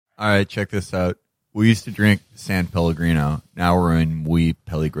All right, check this out. We used to drink San Pellegrino. Now we're in Muy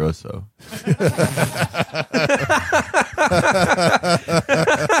Peligroso.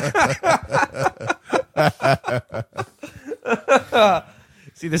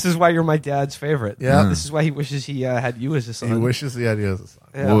 See, this is why you're my dad's favorite. Yeah. This is why he wishes he had you as a son. He wishes he had you as a son.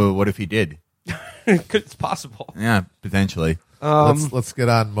 Yeah. Well, what if he did? It's possible. Yeah, potentially. Let's get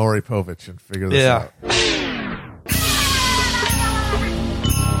on Maury Povich and figure this out.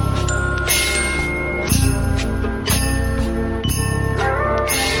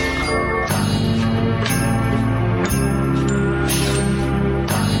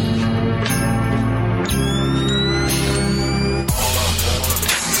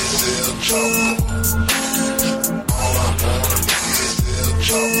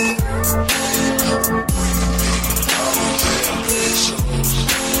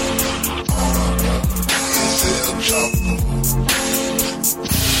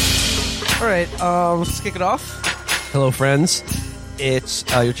 All right, let's kick it off. Hello, friends. It's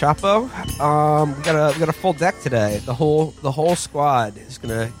your Chapo. We got a full deck today. The whole squad is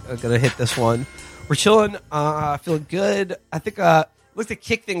gonna hit this one. We're chilling, feeling good. I think let's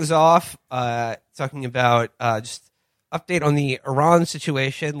kick things off. Talking about just update on the Iran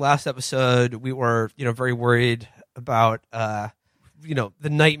situation. Last episode, we were very worried about the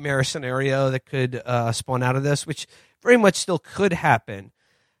nightmare scenario that could spawn out of this, which very much still could happen.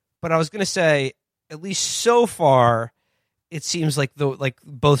 But I was going to say, at least so far, it seems like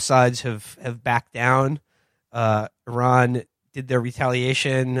both sides have backed down. Iran did their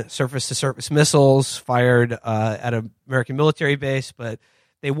retaliation, surface-to-surface missiles fired at an American military base, but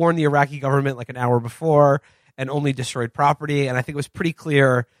they warned the Iraqi government like an hour before and only destroyed property. And I think it was pretty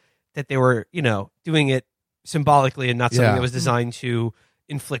clear that they were, doing it symbolically and not something that was designed to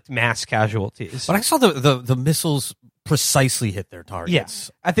inflict mass casualties. But I saw the missiles precisely hit their targets. Yes.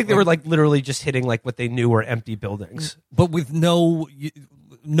 I think they were literally just hitting what they knew were empty buildings. But with no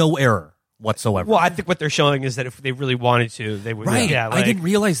error whatsoever. Well, I think what they're showing is that if they really wanted to, they would. Right. Yeah, I didn't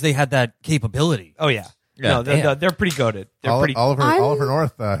realize they had that capability. Oh, yeah. Yeah. No, they're pretty goated. They're pretty. Oliver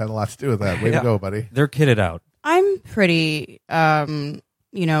North had a lot to do with that. Way to go, buddy. They're kitted out. I'm pretty,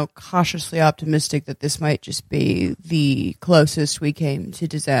 cautiously optimistic that this might just be the closest we came to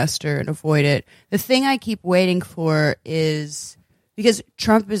disaster and avoid it. The thing I keep waiting for is because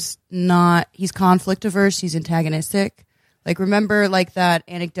Trump is not, he's conflict averse, he's antagonistic. Remember that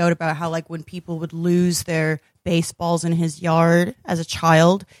anecdote about how when people would lose their baseballs in his yard as a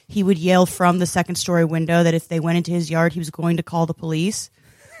child, he would yell from the second story window that if they went into his yard, he was going to call the police.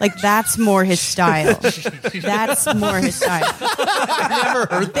 That's more his style. That's more his style. I've never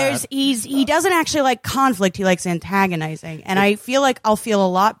heard that. He doesn't actually like conflict. He likes antagonizing. And I feel like I'll feel a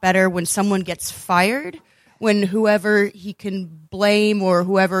lot better when someone gets fired, when whoever he can blame or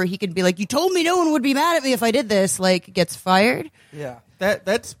whoever he can be you told me no one would be mad at me if I did this, gets fired. Yeah.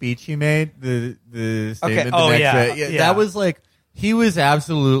 That speech he made, the statement Oh, the next yeah. day, Yeah. that was he was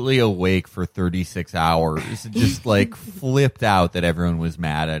absolutely awake for 36 hours, just flipped out that everyone was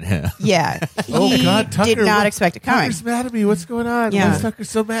mad at him. Yeah. Oh, God, Tucker. Did not expect it coming. Tucker's mad at me. What's going on? Yeah. Why is Tucker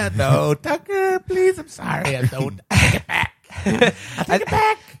so mad? No, Tucker, please. I'm sorry. I don't. I take it back. I take it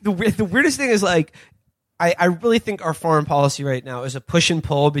back. The weirdest thing is I really think our foreign policy right now is a push and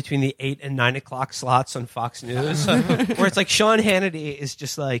pull between the 8 and 9 o'clock slots on Fox News, where it's Sean Hannity is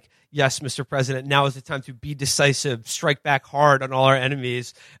just yes, Mr. President, now is the time to be decisive, strike back hard on all our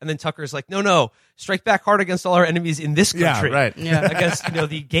enemies. And then Tucker's no, strike back hard against all our enemies in this country. Yeah, right. Yeah. Against,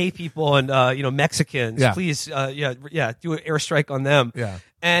 the gay people and, Mexicans. Yeah. Please, do an airstrike on them. Yeah.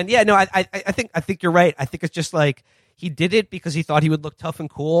 And I think you're right. I think it's just he did it because he thought he would look tough and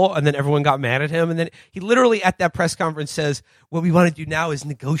cool, and then everyone got mad at him. And then he literally at that press conference says, what we want to do now is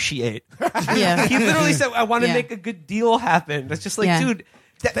negotiate. Yeah. He literally said, I want to Yeah. make a good deal happen. That's just Yeah. dude.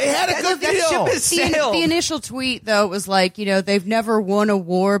 They had a good that deal. ship has sailed. The initial tweet, though, was they've never won a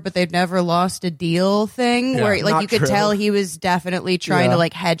war, but they've never lost a deal thing, Yeah. where Not you could true. tell he was definitely trying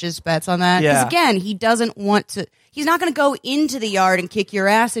to hedge his bets on that. Because Yeah. again, he doesn't want to, he's not going to go into the yard and kick your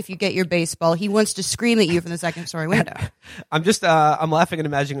ass if you get your baseball. He wants to scream at you from the second story window. I'm just I'm laughing and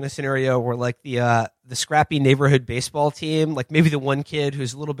imagining a scenario where the scrappy neighborhood baseball team, maybe the one kid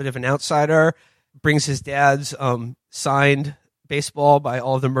who's a little bit of an outsider, brings his dad's signed baseball by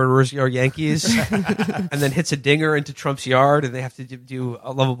all of the murderers are Yankees, and then hits a dinger into Trump's yard, and they have to do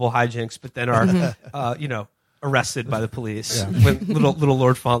a lovable hijinks, but then are arrested by the police when little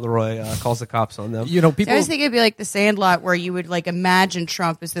Lord Fauntleroy calls the cops on them. People. I always think it'd be like the Sandlot, where you would imagine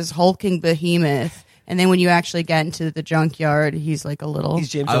Trump as this hulking behemoth, And then when you actually get into the junkyard, he's like a little. He's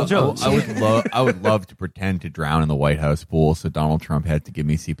James Earl Jones. I would love to pretend to drown in the White House pool, so Donald Trump had to give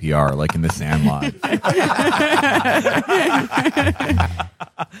me CPR, like in The Sandlot.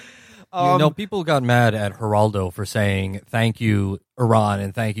 People got mad at Geraldo for saying thank you, Iran,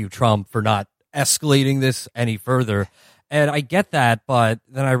 and thank you, Trump, for not escalating this any further. And I get that, but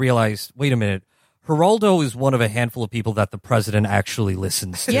then I realized, wait a minute. Geraldo is one of a handful of people that the president actually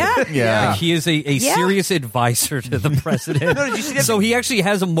listens to. Yeah. Like, he is a serious advisor to the president. Did you see that so he actually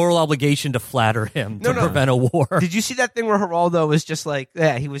has a moral obligation to flatter him to prevent a war. Did you see that thing where Geraldo was just like,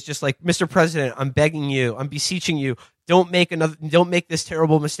 he was just like, Mr. President, I'm begging you, I'm beseeching you, don't make this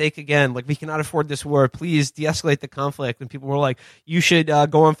terrible mistake again. Like, we cannot afford this war. Please de-escalate the conflict. And people were like, you should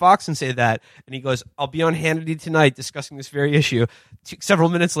go on Fox and say that. And he goes, I'll be on Hannity tonight discussing this very issue. Several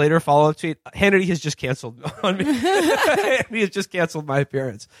minutes later, follow-up tweet, Hannity has just canceled on me. He has just canceled my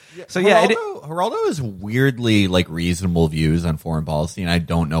appearance. So yeah, Geraldo has weirdly like reasonable views on foreign policy, and I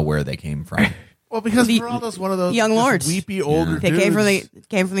don't know where they came from. Well, because Geraldo's one of those young just lords. weepy older They dudes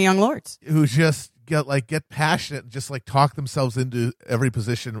came from the young lords. who just get passionate and just like talk themselves into every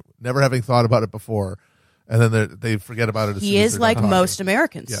position, never having thought about it before, and then they forget about it. As He soon as is they're like done talking. most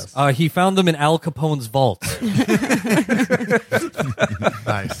Americans. Yes. He found them in Al Capone's vault.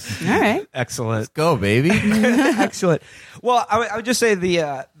 Nice. All right. excellent. Go, baby. Excellent. Well, I would just say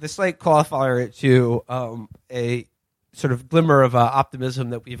the slight qualifier to a sort of glimmer of optimism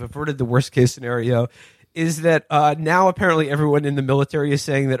that we've averted the worst case scenario is that now apparently everyone in the military is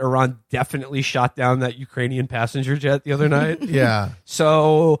saying that Iran definitely shot down that Ukrainian passenger jet the other night. Yeah.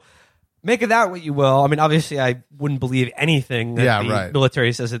 So make of that what you will. I mean, obviously, I wouldn't believe anything that the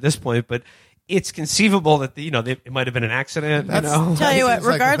military says at this point, but it's conceivable that it might have been an accident. Tell you what, Seems like the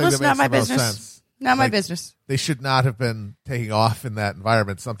thing regardless, that not makes my the most business. sense. Not my Like, business. They should not have been taking off in that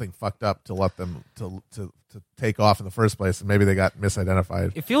environment. Something fucked up to let them to take off in the first place, and maybe they got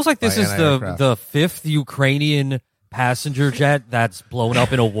misidentified. It feels like this by is anti-aircraft. the fifth Ukrainian passenger jet that's blown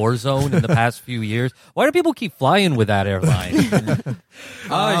up in a war zone in the past few years. Why do people keep flying with that airline?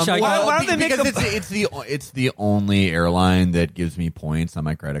 why don't they make because it's the only airline that gives me points on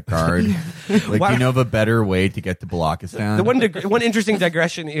my credit card. Like, do you know of a better way to get to Balakistan? The one interesting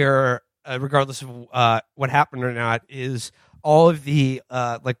digression here, regardless of what happened or not, is all of the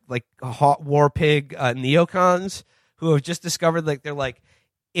like hot war pig neocons who have just discovered, like, they're like,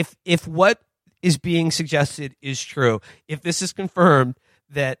 if what is being suggested is true, if this is confirmed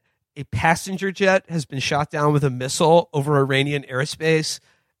that a passenger jet has been shot down with a missile over Iranian airspace,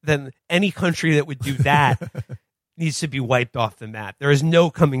 then any country that would do that needs to be wiped off the map. There is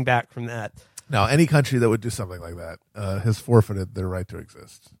no coming back from that. Now, any country that would do something like that has forfeited their right to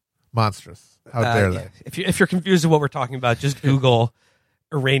exist. Monstrous. How dare they? If you're confused with what we're talking about, just Google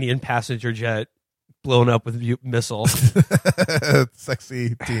Iranian passenger jet blown up with missile.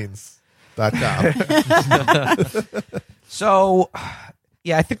 SexyTeens.com. So,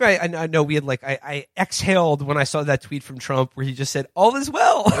 yeah, I think I know we had I exhaled when I saw that tweet from Trump where he just said, all is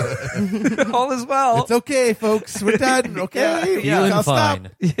well. All is well. It's okay, folks. We're done. Okay. Feeling I'll stop. fine.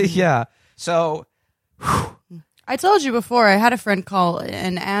 Yeah. So, I told you before, I had a friend call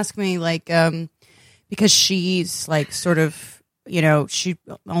and ask me, because she's like sort of, she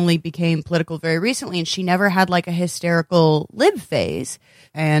only became political very recently and she never had like a hysterical lib phase.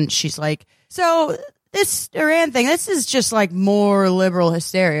 And she's like, so this Iran thing, this is just like more liberal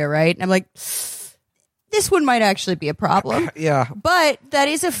hysteria, right? And I'm like, this one might actually be a problem. yeah. But that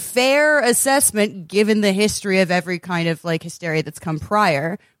is a fair assessment given the history of every kind of like hysteria that's come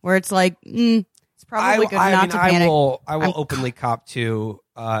prior, where it's like, it's probably good not to panic. I will openly cop to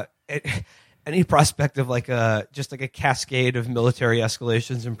any prospect of just like a cascade of military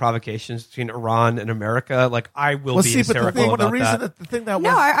escalations and provocations between Iran and America. Like, I will be hysterical about that. The thing that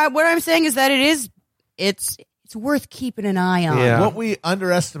No, what I'm saying is that it's worth keeping an eye on. Yeah. What we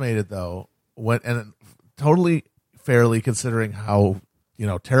underestimated, though, and totally fairly considering how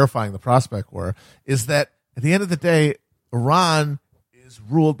terrifying the prospect were, is that at the end of the day, Iran is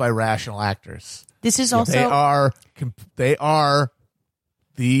ruled by rational actors. This is also They are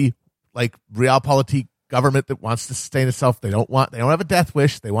the realpolitik government that wants to sustain itself. They don't have a death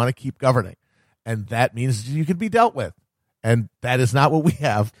wish. They want to keep governing, and that means you can be dealt with. And that is not what we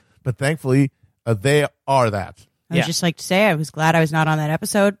have. But thankfully, they are that. I would just like to say I was glad I was not on that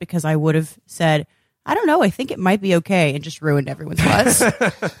episode because I would have said, I don't know, I think it might be okay, and just ruined everyone's buzz.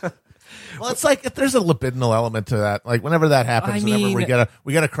 Well, it's like if there's a libidinal element to that. Like whenever that happens, whenever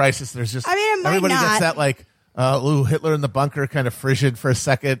we get a crisis, there's just it might everybody not. gets that Hitler in the bunker kind of frigid for a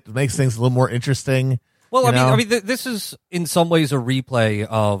second. It makes things a little more interesting. Well, I mean, this is in some ways a replay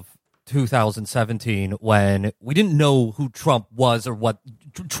of 2017 when we didn't know who Trump was or what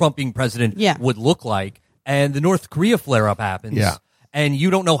Trump being president would look like. And the North Korea flare-up happens. Yeah. And you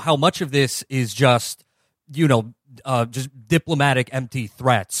don't know how much of this is just, just diplomatic empty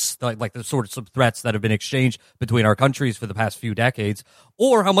threats, like the sorts of threats that have been exchanged between our countries for the past few decades,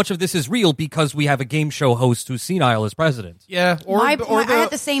 or how much of this is real because we have a game show host who's senile as president. Yeah. I had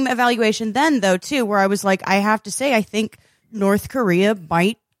the same evaluation then, though, too, where I was like, I have to say, I think North Korea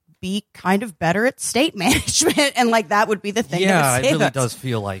might be kind of better at state management, and like that would be the thing. Yeah, that would it save really us. does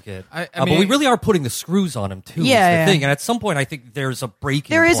feel like it. I but mean, we really are putting the screws on him too. Yeah, is the yeah. thing. And at some point, I think there's a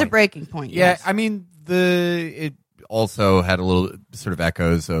breaking. There is a point. breaking point. Yeah, yes. I mean it also had a little sort of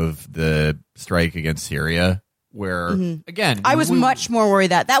echoes of the strike against Syria, where again I was much more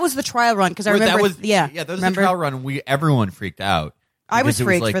worried that was the trial run because I remember. that was that was remember? the trial run. Everyone freaked out. I was because it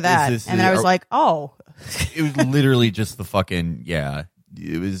freaked like, for that, is this and then I was are- like, oh, it was literally just the fucking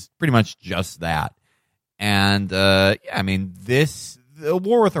It was pretty much just that. And the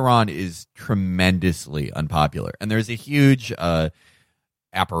war with Iran is tremendously unpopular, and there's a huge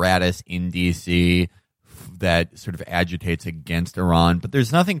apparatus in DC that sort of agitates against Iran, but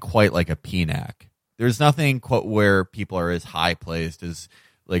there's nothing quite like a PNAC. There's nothing quite where people are as high placed as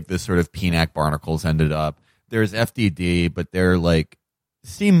like the sort of PNAC barnacles ended up. There's FDD, but they're like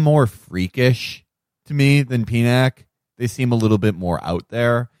seem more freakish to me than PNAC. They seem a little bit more out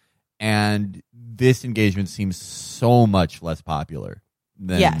there, and this engagement seems so much less popular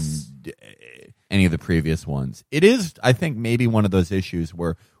than Yes. any of the previous ones. It is, I think, maybe one of those issues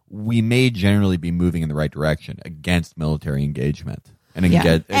where we may generally be moving in the right direction against military engagement and yeah.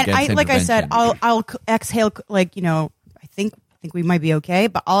 against And I, like I said, intervention. I'll exhale. Like I think we might be okay,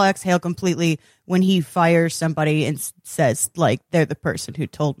 but I'll exhale completely when he fires somebody and says like they're the person who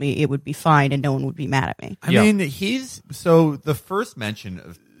told me it would be fine and no one would be mad at me. I mean, the first mention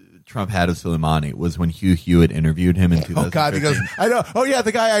of Trump had of Soleimani was when Hugh Hewitt interviewed him in 2015. Oh God, he goes, I know. Oh yeah,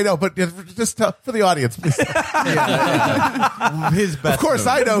 the guy I know, but just for the audience, please. His best Of course,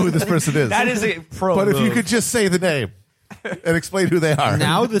 note. I know who this person is. that is a pro. But if you move. could just say the name and explain who they are.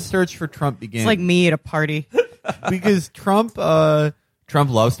 Now the search for Trump begins. It's like me at a party. because Trump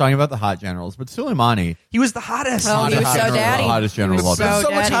loves talking about the hot generals, but Soleimani, he was the hottest. Well, he was so general, daddy. the hottest general He of was all time. so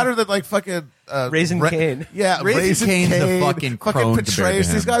so much daddy. hotter than like fucking Raisin Cane. Yeah, Raisin Cane's a fucking crone compared to Petraeus.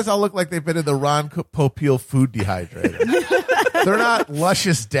 him. These guys all look like they've been in the Ron Popeil food dehydrator. They're not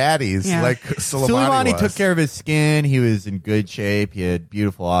luscious daddies Yeah. like Soleimani was. took care of his skin. He was in good shape. He had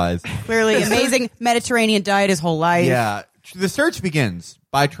beautiful eyes. Clearly, amazing Mediterranean diet his whole life. Yeah, the search begins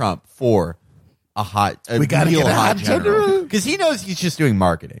by Trump for a We gotta real get a hot hot general general. because he knows he's just doing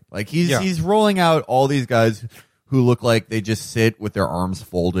marketing. Like he's rolling out all these guys who look like they just sit with their arms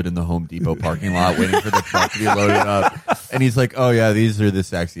folded in the Home Depot parking lot waiting for the truck to be loaded up. And he's like, oh yeah, these are the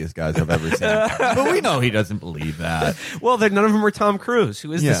sexiest guys I've ever seen. But we know he doesn't believe that. Well, none of them were Tom Cruise,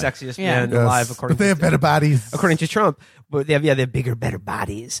 who is Yeah. the sexiest Yeah. man Yes. alive, according But they have better bodies. according to Trump. But they have bigger, better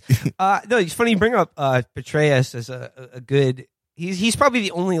bodies. No, it's funny you bring up Petraeus as a good. He's probably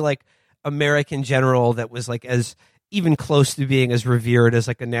the only like American general that was like as even close to being as revered as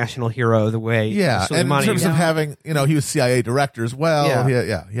like a national hero the way Yeah, and in Soleimani terms was. of having, he was CIA director as well.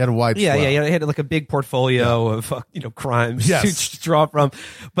 Yeah. He had a wide Yeah, swell. yeah, he had like a big portfolio of crimes Yes. to draw from.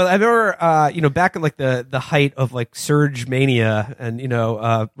 But I remember, back in like the height of like surge mania, and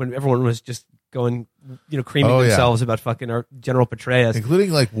when everyone was just going, creaming Oh, yeah. themselves about fucking our General Petraeus.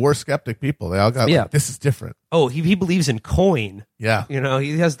 Including like war skeptic people. They all got Yeah. like, this is different. Oh, he believes in coin. Yeah.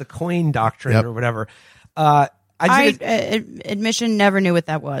 He has the coin doctrine Yep. or whatever. Admission, never knew what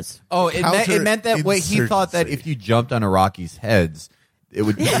that was. Oh, it meant that way he thought that Counterinsurgency. if you jumped on Iraqis' heads, it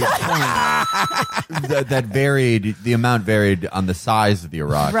would be that varied. The amount varied on the size of the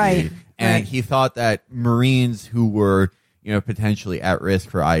Iraqi, Right, And right. he thought that Marines who were potentially at risk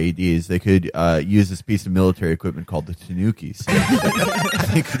for IEDs, they could use this piece of military equipment called the Tanuki. So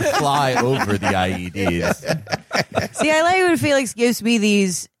they could fly over the IEDs. See, I like when Felix gives me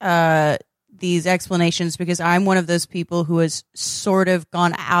these explanations because I'm one of those people who has sort of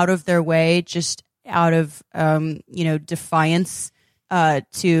gone out of their way, just out of defiance,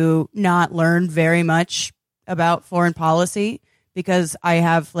 to not learn very much about foreign policy because I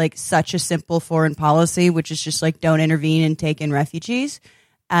have like such a simple foreign policy, which is just like don't intervene and take in refugees.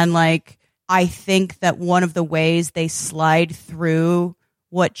 And like I think that one of the ways they slide through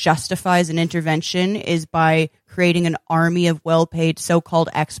what justifies an intervention is by creating an army of well-paid so-called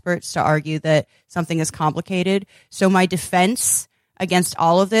experts to argue that something is complicated. So my defense against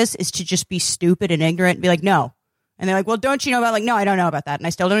all of this is to just be stupid and ignorant and be like, no. And they're like, well, don't you know about, like, no, I don't know about that. And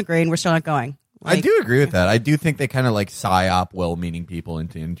I still don't agree and we're still not going. I do agree with that. I do think they kind of like psyop well-meaning people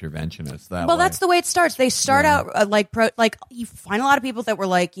into interventionists. That Well, way. that's the way it starts. They start out like you find a lot of people that were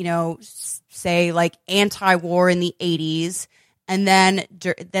like, say like anti-war in the 80s, and then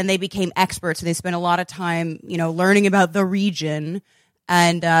they became experts and they spent a lot of time, learning about the region,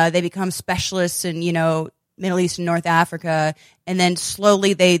 and they become specialists in, Middle East and North Africa, and then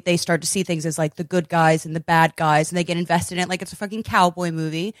slowly they start to see things as like the good guys and the bad guys, and they get invested in it like it's a fucking cowboy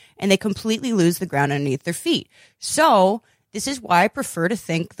movie, and they completely lose the ground underneath their feet. So this is why I prefer to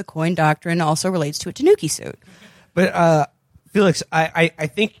think the Coin Doctrine also relates to a Tanuki suit. But Felix, I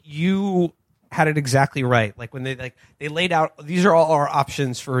think you had it exactly right. Like when they laid out, these are all our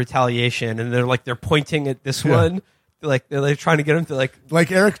options for retaliation, and they're pointing at this one. They're trying to get him to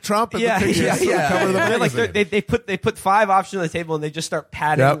like Eric Trump and the pictures cover of the magazine. They put 5 options on the table and they just start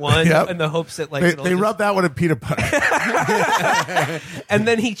padding one in the hopes that they rub that one in peanut butter. And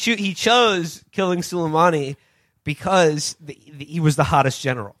then he chose killing Soleimani because he was the hottest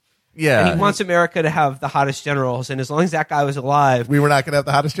general. Yeah. And he wants America to have the hottest generals, and as long as that guy was alive, we were not going to have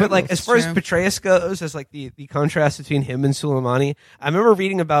the hottest generals. But as far as Petraeus goes, as the contrast between him and Soleimani, I remember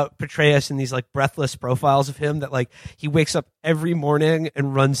reading about Petraeus in these breathless profiles of him that he wakes up every morning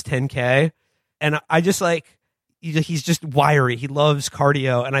and runs 10K, and I just he's just wiry. He loves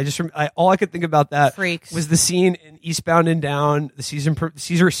cardio, and all I could think about that was the scene in Eastbound and Down, the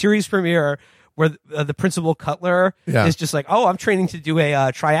series premiere, where the principal Cutler is just I'm training to do a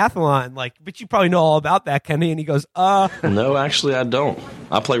triathlon. But you probably know all about that, Kenny. And he goes, No, actually, I don't.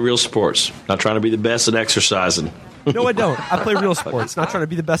 I play real sports. Not trying to be the best at exercising. No, I don't. I play real sports. Not trying to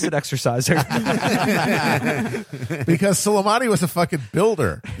be the best at exercising. Because Soleimani was a fucking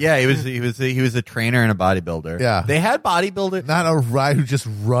builder. Yeah, he was a trainer and a bodybuilder. Yeah. They had bodybuilder. Not a guy who just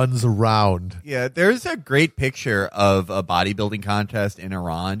runs around. Yeah, there's a great picture of a bodybuilding contest in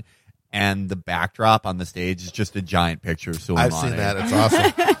Iran, and the backdrop on the stage is just a giant picture of Soleimani. I've seen that. It's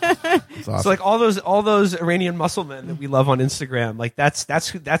awesome. It's awesome. So all those Iranian muscle men that we love on Instagram, that's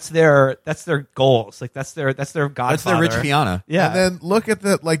their goals. That's their godfather. That's their Rich Piana. Yeah. And then look at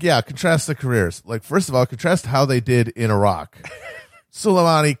contrast the careers. First of all, contrast how they did in Iraq.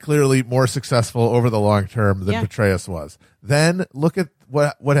 Soleimani clearly more successful over the long term than Petraeus was. Then look at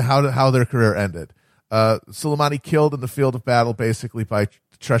how their career ended. Soleimani killed in the field of battle basically by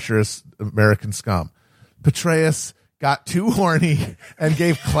treacherous American scum. Petraeus got too horny and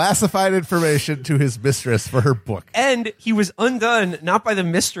gave classified information to his mistress for her book. And he was undone not by the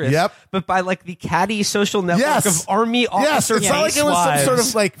mistress, but by the caddy social network of army officers. It's not like it was some sort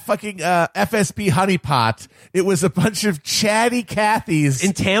of fucking FSB honeypot. It was a bunch of chatty Cathys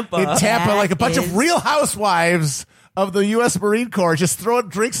in Tampa, like a bunch of real housewives of the U.S. Marine Corps just throwing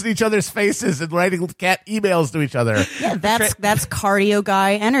drinks in each other's faces and writing cat emails to each other. Yeah, that's cardio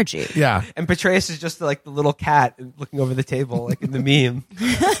guy energy. Yeah. And Petraeus is just the little cat looking over the table, in the meme. Can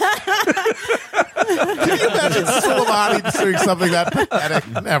you imagine Soleimani doing something that pathetic?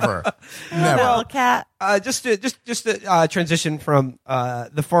 Never. Little cat. Just to transition from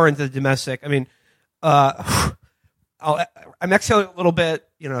the foreign to the domestic. I mean, I'm exhaling a little bit.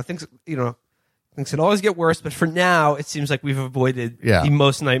 Things could always get worse, but for now, it seems like we've avoided the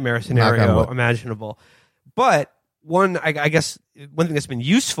most nightmare scenario imaginable. But I guess one thing that's been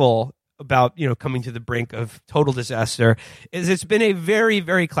useful about coming to the brink of total disaster is it's been a very,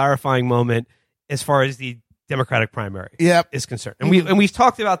 very clarifying moment as far as the Democratic primary is concerned. And we've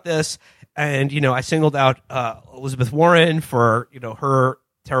talked about this, and I singled out Elizabeth Warren for her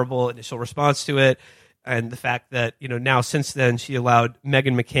terrible initial response to it. And the fact that now since then she allowed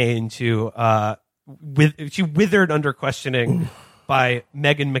Meghan McCain to she withered under questioning by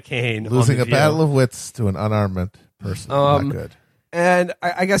Meghan McCain losing on a battle of wits to an unarmed person. Not good. And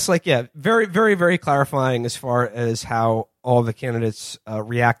I guess very, very, very clarifying as far as how all the candidates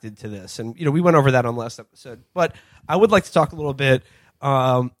reacted to this. And we went over that on the last episode, but I would like to talk a little bit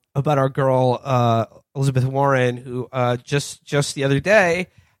about our girl Elizabeth Warren, who just the other day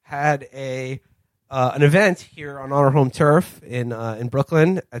had an event here on our home turf in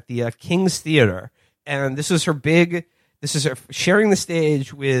Brooklyn at the King's Theater, and this is her sharing the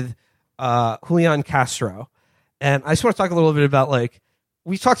stage with Julian Castro. And I just want to talk a little bit about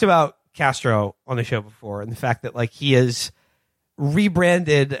we talked about Castro on the show before, and the fact that he is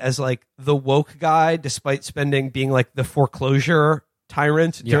rebranded as the woke guy, despite being the foreclosure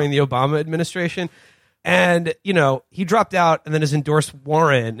tyrant during the Obama administration. And he dropped out and then has endorsed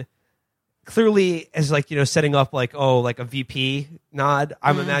Warren, clearly as setting up a VP nod.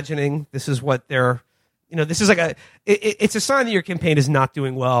 I'm imagining this is what they're this is it's a sign that your campaign is not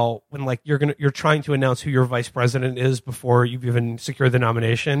doing well when you're trying to announce who your vice president is before you've even secured the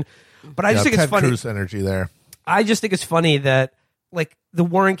nomination. But I just think Ted it's funny. Cruz energy there. I just think it's funny that like the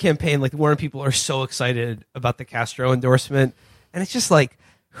Warren campaign, like the Warren people are so excited about the Castro endorsement, and it's just like,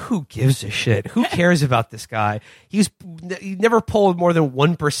 who gives a shit? Who cares about this guy? He never polled more than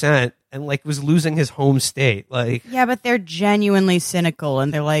 1% and like was losing his home state. Like, Yeah, but they're genuinely cynical,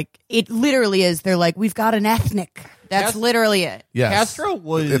 and they're like, it literally is. They're like, we've got an ethnic. That's literally it. Yes. Castro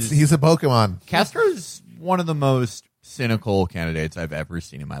He's a Pokemon. Castro's one of the most cynical candidates I've ever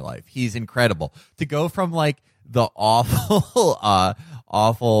seen in my life. He's incredible. To go from like the awful,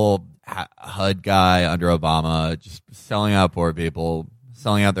 awful HUD guy under Obama, just selling out poor people,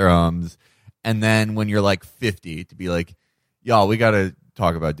 selling out their homes, and then when you're like 50, to be like, y'all, we got to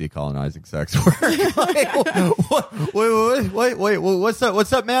talk about decolonizing sex work. Wait, what's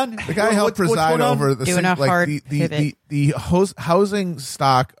up, man? The guy helped preside over the Doing a hard pivot. the housing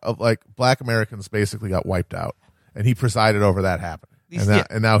stock of like Black Americans basically got wiped out, and he presided over that happening.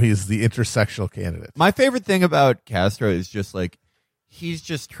 And now he's the intersectional candidate. My favorite thing about Castro is just like he's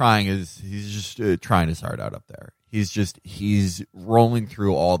just trying his heart out up there. He's rolling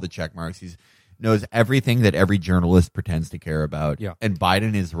through all the check marks. He knows everything that every journalist pretends to care about. Yeah. And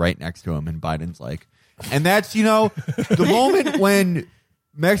Biden is right next to him, and Biden's like, and that's, the moment when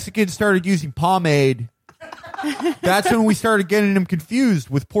Mexicans started using pomade, that's when we started getting them confused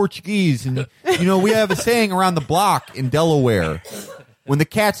with Portuguese. And, we have a saying around the block in Delaware, when the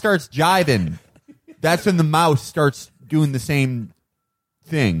cat starts jiving, that's when the mouse starts doing the same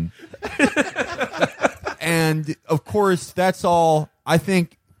thing. And, of course, that's all. I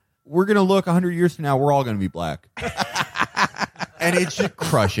think we're going to look 100 years from now, we're all going to be black. And it's just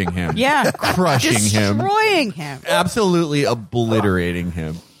crushing him. Yeah. Crushing him. Destroying him. Absolutely obliterating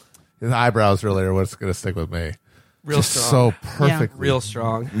him. His eyebrows really are what's going to stick with me. real Just strong. so perfectly, Real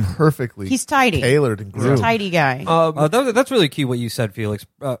strong. perfectly. He's tidy. tailored and He's a groomed. tidy guy. That's really key what you said, Felix.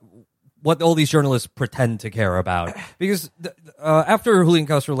 What all these journalists pretend to care about. Because after Julian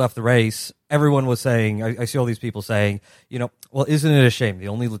Castro left the race, everyone was saying, I see all these people saying, well, isn't it a shame? The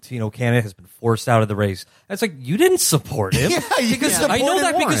only Latino candidate has been forced out of the race. And it's like, you didn't support him. Because I know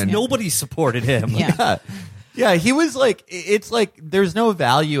that because Warren. nobody supported him. Yeah. Yeah, he was like, it's like there's no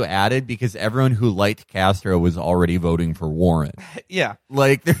value added because everyone who liked Castro was already voting for Warren. Yeah.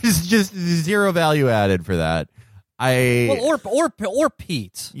 Like, there's just zero value added for that. Or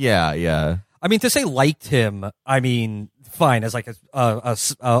Pete. Yeah. I mean, to say liked him, I mean, fine, as like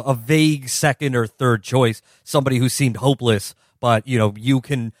a vague second or third choice, somebody who seemed hopeless, but, you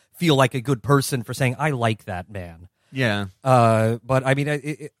can feel like a good person for saying, I like that man. Yeah. But, I mean,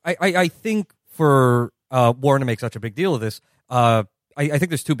 I think for Warren to make such a big deal of this, I think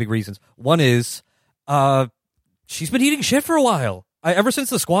there's two big reasons. One is she's been eating shit for a while. Ever since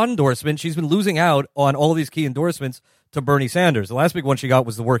the Squad endorsement, she's been losing out on all of these key endorsements to Bernie Sanders. The last big one she got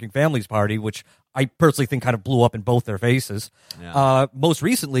was the Working Families Party, which I personally think kind of blew up in both their faces. Yeah. Most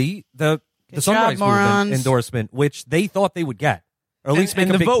recently, the Good Sunrise job, Movement morons. endorsement, which they thought they would get. Or at least make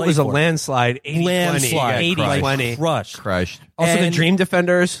and a the big vote play was a for. landslide. 80-20. Landslide. 80-20. Crushed. Also, the And- Dream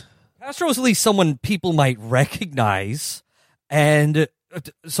Defenders. Castro's at least someone people might recognize. And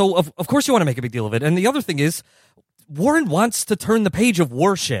so, of course, you want to make a big deal of it. And the other thing is, Warren wants to turn the page of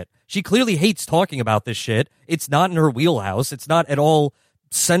war shit. She clearly hates talking about this shit. It's not in her wheelhouse. It's not at all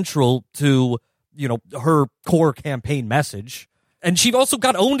central to, her core campaign message. And she also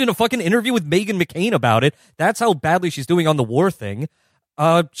got owned in a fucking interview with Meghan McCain about it. That's how badly she's doing on the war thing.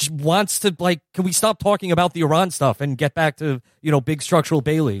 She wants to, can we stop talking about the Iran stuff and get back to, big structural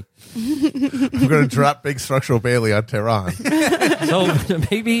Bailey? We're going to drop big structural Bailey on Tehran. So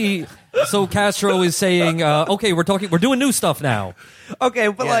maybe, Castro is saying, okay, we're doing new stuff now. Okay,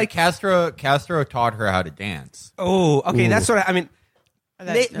 but Yeah, Castro taught her how to dance. okay, that's what I mean.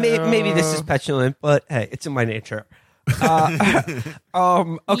 Maybe this is petulant, but hey, it's in my nature. Okay.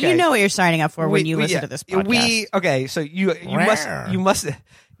 You know what you're signing up for when you listen to this podcast. So you must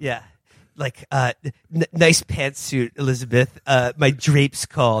yeah, like nice pantsuit, Elizabeth. My drapes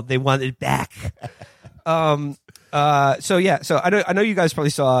called. They want it back. So I know you guys probably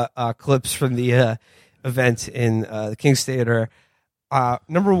saw clips from the event in the King's Theater.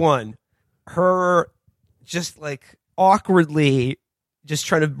 Number one, her just like awkwardly just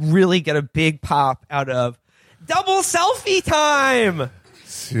trying to really get a big pop out of double selfie time.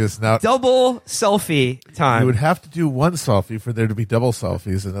 She is now. Double selfie time. You would have to do one selfie for there to be double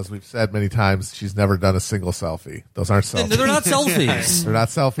selfies, and as we've said many times, she's never done a single selfie. Those aren't selfies. They're not selfies. They're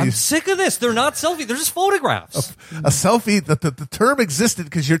not I'm selfies. sick of this. They're not selfies. They're just photographs. A selfie. The term existed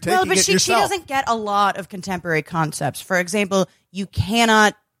because you're taking Well, but it she yourself. doesn't get a lot of contemporary concepts. For example, you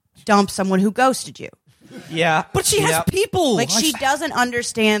cannot dump someone who ghosted you. Yeah, But she has people. Like she doesn't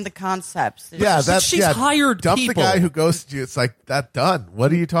understand the concepts. Yeah, that's she's hired dump people. the guy who ghosted you. It's like that done.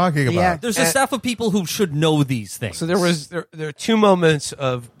 What are you talking about? Yeah. There's a staff of people who should know these things. So there are 2 moments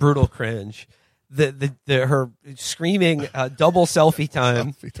of brutal cringe. Her screaming double selfie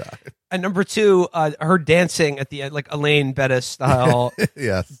time, Selfie time. and number 2, her dancing at the end, like Elaine Bettis style,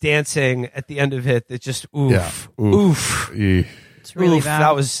 Yes. dancing at the end of it. That just oof, Yeah. oof. It's really Oof, bad.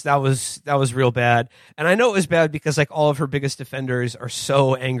 that was real bad. And I know it was bad because like all of her biggest defenders are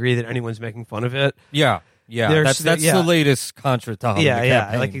so angry that anyone's making fun of it. yeah. There's- That's yeah. the latest Contra Tom. Yeah,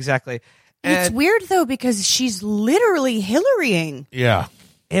 campaign. like exactly. It's And weird though because she's literally Hillarying. Yeah.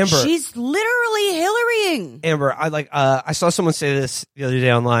 Amber, She's literally Hillarying. Amber, I saw someone say this the other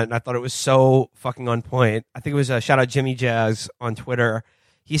day online, and I thought it was so fucking on point. I think it was shout out Jimmy Jazz on Twitter.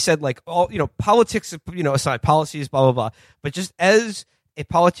 He said like all politics aside, policies, blah blah blah, but just as a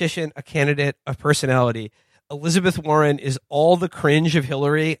politician, a candidate, a personality, Elizabeth Warren is all the cringe of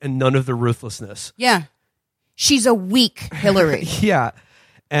Hillary and none of the ruthlessness. Yeah. She's a weak Hillary. Yeah,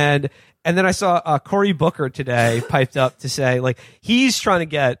 and then I saw Cory Booker today piped up to say like he's trying to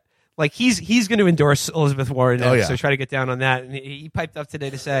get like he's going to endorse Elizabeth Warren next, Oh, yeah. so try to get down on that. And he piped up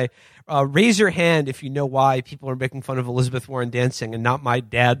today to say, raise your hand if you know why people are making fun of Elizabeth Warren dancing and not my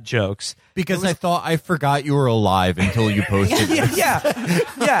dad jokes. Because I forgot you were alive until you posted this.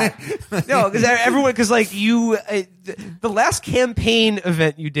 yeah. No, because like you, the last campaign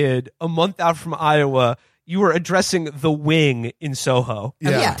event you did a month out from Iowa, you were addressing the wing in Soho.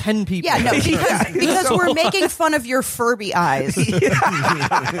 Yeah. Yeah. 10 people. Yeah, no, because we're making fun of your Furby eyes.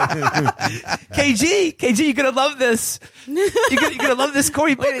 KG, you're gonna love this. You're gonna love this,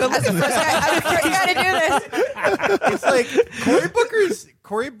 Cory Booker. That's the first time I gotta do this. It's like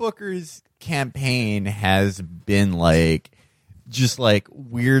Cory Booker's campaign has been like just like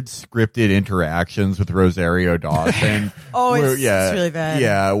weird scripted interactions with Rosario Dawson. Oh, where- it's really bad.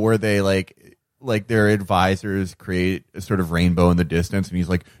 Yeah, where they like their advisors create a sort of rainbow in the distance, and he's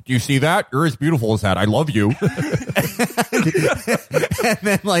like, "Do you see that? You're as beautiful as that. I love you." And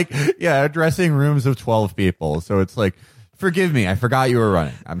then like, yeah, addressing rooms of 12 people. So it's like, forgive me, I forgot you were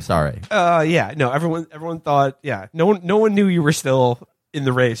running. I'm sorry. Yeah, no, everyone thought, yeah, no one knew you were still in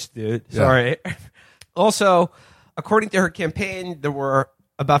the race, dude. Sorry. Also, according to her campaign, there were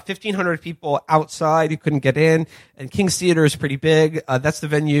about 1,500 people outside who couldn't get in, and King's Theater is pretty big. That's the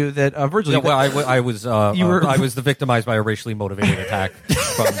venue that Virgil. Yeah, well, I was were- I was the victimized by a racially motivated attack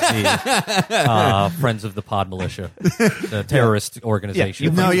from the Friends of the Pod Militia, the terrorist organization.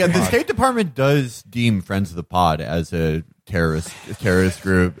 Yeah, No, yeah, the Pod. State Department does deem Friends of the Pod as a terrorist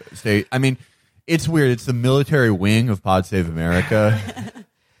group. I mean, it's weird. It's the military wing of Pod Save America.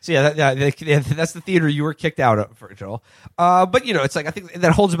 So yeah, that's the theater you were kicked out of, Virgil. But it's like I think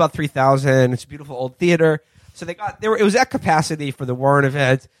that holds about 3,000. It's a beautiful old theater. So it was at capacity for the Warren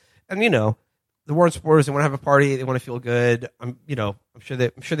event, and the Warren supporters, they want to have a party, they want to feel good. I'm sure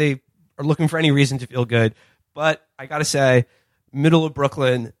they are looking for any reason to feel good. But I got to say, middle of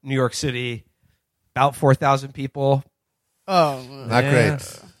Brooklyn, New York City, about 4,000 people. Oh, Not great.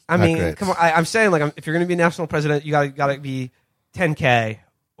 I Not mean, great. come on. I'm saying like if you're going to be national president, you got to be 10K.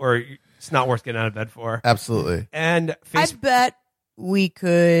 Or it's not worth getting out of bed for. Absolutely. And I bet we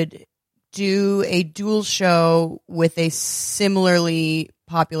could do a dual show with a similarly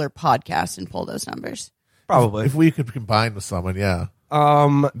popular podcast and pull those numbers. probably. If we could combine with someone, yeah.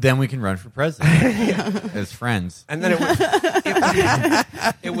 Then we can run for president as friends. And then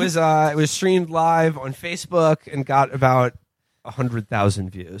it was streamed live on Facebook and got about 100,000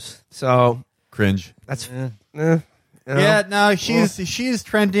 views. So Cringe. that's Yeah, no, she's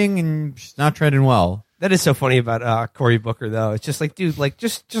trending and she's not trending well. That is so funny about Cory Booker though. It's just like, dude, like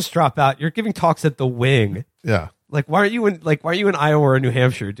just drop out. You're giving talks at the Wing. Yeah. Like, why aren't you in Iowa or New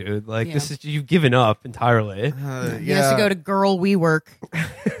Hampshire, dude? Like, Yeah. this is you've given up entirely. He has to go to Girl We Work.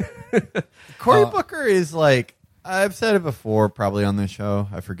 Cory Booker is like, I've said it before, probably on this show,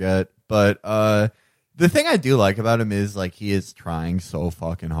 I forget, but the thing I do like about him is like he is trying so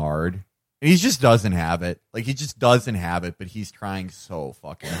fucking hard. And he just doesn't have it. Like he just doesn't have it, but he's trying so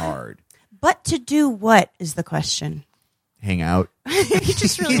fucking hard. But to do what is the question? Hang out. He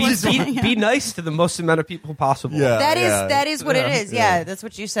just really wants to hang out. Be nice to the most amount of people possible. Yeah. That is what it is. Yeah, that's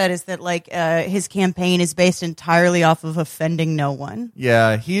what you said. Is that like his campaign is based entirely off of offending no one?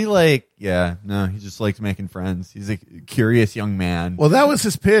 Yeah, he just likes making friends. He's a curious young man. Well, that was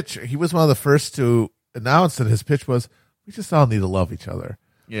his pitch. He was one of the first to announce that his pitch was, we just all need to love each other.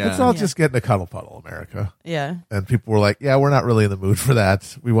 Yeah. Let's all Yeah. just get in a cuddle puddle, America. Yeah. And people were like, yeah, we're not really in the mood for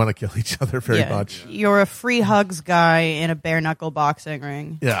that. We want to kill each other very Yeah. much. You're a free hugs guy in a bare knuckle boxing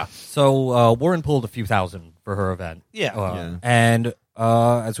ring. Yeah. So Warren pulled a few thousand for her event. Yeah. Yeah. And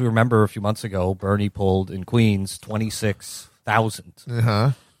as we remember a few months ago, Bernie pulled in Queens 26,000.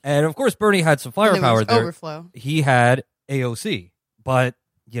 Uh-huh. And of course, Bernie had some There firepower was there. overflow. He had AOC. But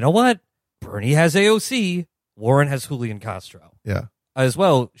you know what? Bernie has AOC. Warren has Julian Castro. Yeah. As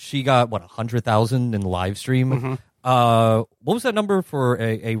well, she got, 100,000 in the live stream. Mm-hmm. What was that number for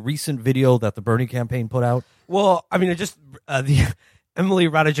a recent video that the Bernie campaign put out? Well, I mean, it just the Emily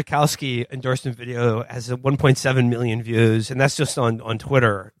Ratajkowski endorsement video has 1.7 million views, and that's just on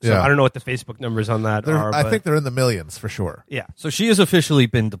Twitter. So Yeah. I don't know what the Facebook numbers on that are. I but think they're in the millions for sure. yeah. So she has officially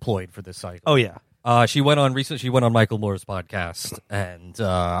been deployed for this cycle. Oh yeah. She went on Michael Moore's podcast, and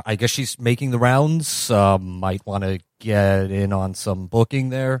I guess she's making the rounds. Might want to get in on some booking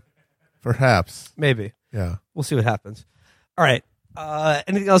there. Perhaps. Maybe. Yeah. We'll see what happens. All right.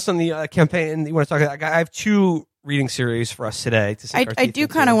 Anything else on the campaign you want to talk about? I have two reading series for us today. To sink our I teeth do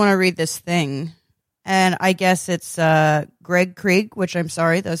into. kind of want to read this thing. And I guess it's Greg Krieg, which I'm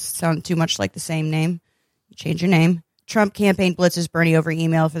sorry, those sound too much like the same name. Change your name. Trump campaign blitzes Bernie over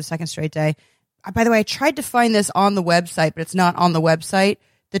email for the second straight day. By the way, I tried to find this on the website, but it's not on the website.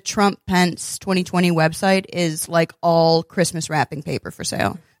 The Trump-Pence 2020 website is like all Christmas wrapping paper for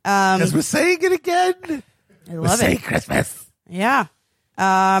sale. Because we're saying it again. I love Say it. Christmas. Yeah.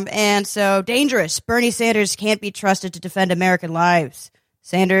 And so dangerous. Bernie Sanders can't be trusted to defend American lives.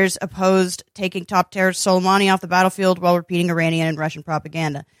 Sanders opposed taking top terrorist Soleimani off the battlefield while repeating Iranian and Russian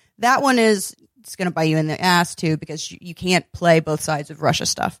propaganda. That one it's going to bite you in the ass too, because you can't play both sides of Russia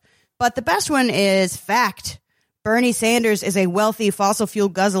stuff. But the best one is fact. Bernie Sanders is a wealthy fossil fuel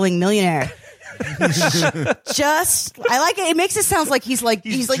guzzling millionaire. I like it. It makes it sound like he's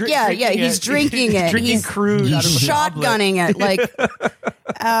drinking He's drinking it. Drinking He's crude out of a shotgunning it,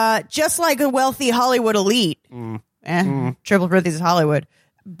 like just like a wealthy Hollywood elite. Triple parentheses Hollywood.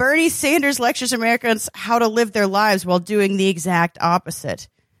 Bernie Sanders lectures Americans how to live their lives while doing the exact opposite.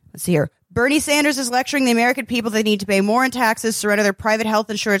 Let's see here. Bernie Sanders is lecturing the American people they need to pay more in taxes, surrender their private health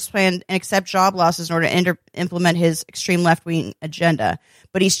insurance plan, and accept job losses in order to implement his extreme left-wing agenda.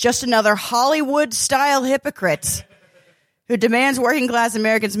 But he's just another Hollywood-style hypocrite who demands working-class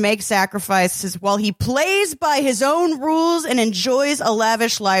Americans make sacrifices while he plays by his own rules and enjoys a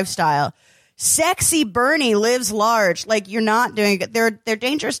lavish lifestyle. Sexy Bernie lives large. Like, you're not doing it. They're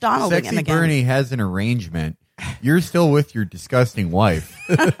dangerous Donalding him Sexy again. Bernie has an arrangement. You're still with your disgusting wife.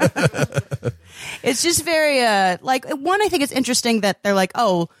 It's just very, one, I think it's interesting that they're like,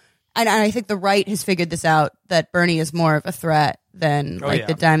 oh, and I think the right has figured this out, that Bernie is more of a threat than,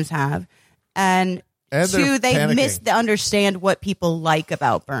 the Dems have. And And two, they they're panicking. misunderstand what people like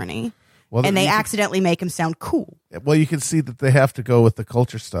about Bernie. Well, And they you can- accidentally make him sound cool. Well, you can see that they have to go with the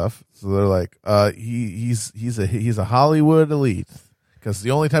culture stuff. So they're like, he's a Hollywood elite. Because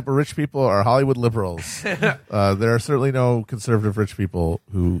the only type of rich people are Hollywood liberals. There are certainly no conservative rich people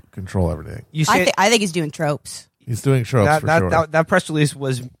who control everything. You say I think he's doing tropes. He's doing tropes that, for that, sure. that press release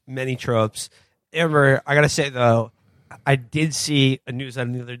was many tropes. Amber, I gotta say though, I did see a news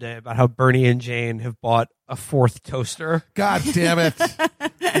item the other day about how Bernie and Jane have bought a fourth toaster, God damn it!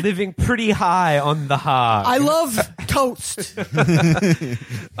 living pretty high on the hog. I love toast.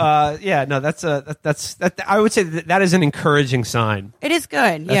 Yeah, no, that's I would say that is an encouraging sign. It is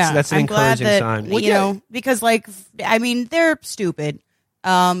good. That's- that's an I'm glad encouraging that, sign. You know, because they're stupid.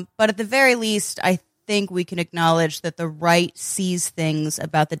 But at the very least, I think we can acknowledge that the right sees things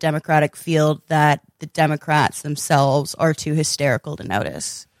about the Democratic field that the Democrats themselves are too hysterical to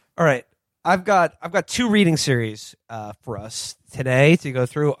notice. All right, I've got two reading series for us today to go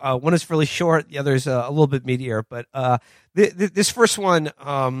through. One is really short, the other is a little bit meatier. But this first one,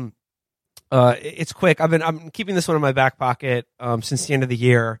 it's quick. I'm keeping this one in my back pocket since the end of the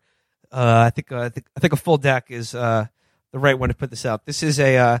year. I think a full deck is the right one to put this out. This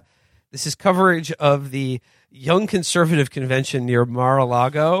is coverage of the Young Conservative Convention near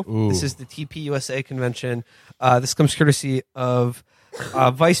Mar-a-Lago. Ooh. This is the TPUSA convention. This comes courtesy of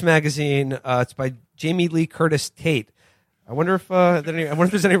Vice magazine. It's by Jamie Lee Curtis Tate. I wonder if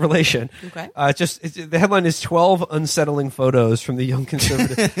there's any relation. Okay. The headline is 12 unsettling photos from the Young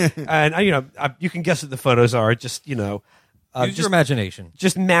Conservative, and you can guess what the photos are. Just Use your imagination.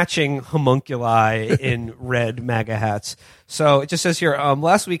 Just matching homunculi in red MAGA hats. So it just says here,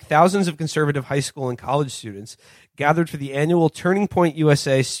 last week, thousands of conservative high school and college students gathered for the annual Turning Point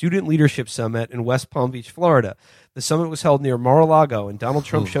USA Student Leadership Summit in West Palm Beach, Florida. The summit was held near Mar-a-Lago, and Donald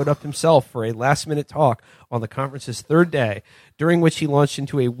Trump showed up himself for a last-minute talk on the conference's third day, during which he launched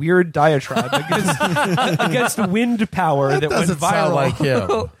into a weird diatribe against wind power that went doesn't viral. sound like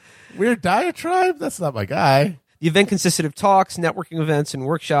him. Weird diatribe? That's not my guy. The event consisted of talks, networking events, and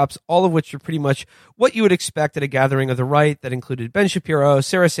workshops, all of which are pretty much what you would expect at a gathering of the right that included Ben Shapiro,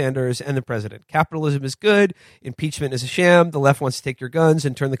 Sarah Sanders, and the president. Capitalism is good. Impeachment is a sham. The left wants to take your guns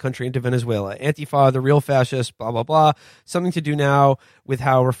and turn the country into Venezuela. Antifa, the real fascists, blah, blah, blah. Something to do now with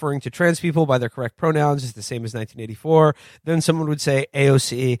how referring to trans people by their correct pronouns is the same as 1984. Then someone would say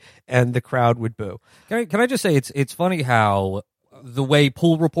AOC, and the crowd would boo. Can I just say it's funny how the way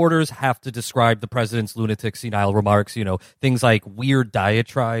pool reporters have to describe the president's lunatic senile remarks, things like weird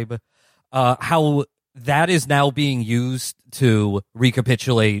diatribe, how that is now being used to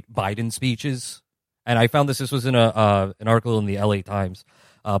recapitulate Biden speeches. And I found this was in an article in the LA Times.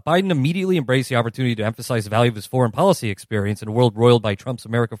 Biden immediately embraced the opportunity to emphasize the value of his foreign policy experience in a world roiled by Trump's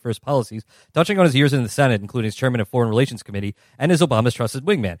America First policies, touching on his years in the Senate, including as chairman of Foreign Relations Committee and as Obama's trusted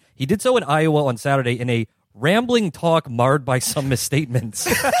wingman. He did so in Iowa on Saturday in a rambling talk marred by some misstatements.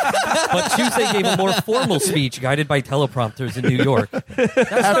 But Tuesday gave a more formal speech guided by teleprompters in New York.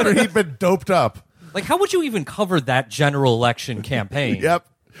 After he'd been doped up. Like, how would you even cover that general election campaign? Yep.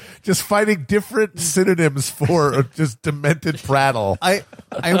 Just finding different synonyms for just demented prattle. I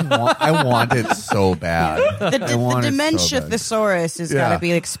want it so bad. The dementia thesaurus has got to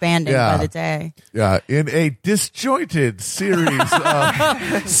be expanding by the day. Yeah, in a disjointed series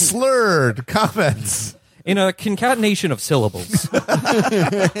of slurred comments. In a concatenation of syllables.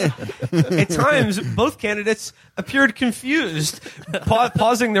 At times, both candidates appeared confused,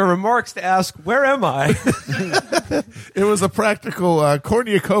 pausing their remarks to ask, "Where am I?" It was a practical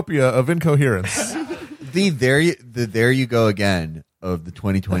cornucopia of incoherence. There you go again of the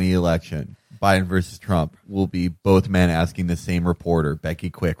 2020 election. Biden versus Trump will be both men asking the same reporter,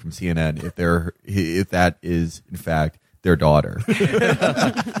 Becky Quick from CNN, if that is in fact their daughter.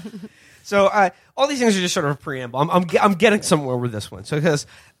 So all these things are just sort of a preamble. I'm getting somewhere with this one. So because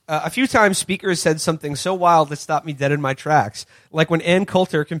a few times speakers said something so wild that stopped me dead in my tracks, like when Ann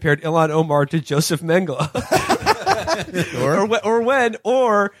Coulter compared Ilhan Omar to Joseph Mengele,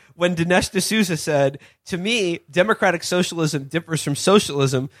 or when Dinesh D'Souza said, "To me, democratic socialism differs from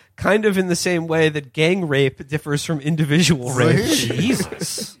socialism, kind of in the same way that gang rape differs from individual rape."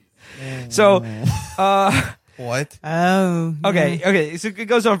 Jesus. So. What? Oh. Okay. So it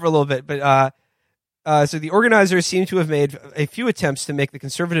goes on for a little bit, but so the organizers seem to have made a few attempts to make the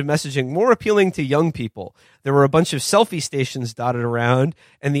conservative messaging more appealing to young people. There were a bunch of selfie stations dotted around,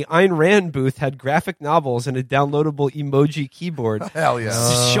 and the Ayn Rand booth had graphic novels and a downloadable emoji keyboard. Hell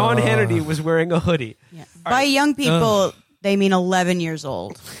yeah. Sean Hannity was wearing a hoodie. Yeah. By young people, they mean 11 years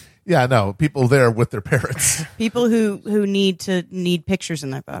old. Yeah, no, people there with their parents. People who need pictures in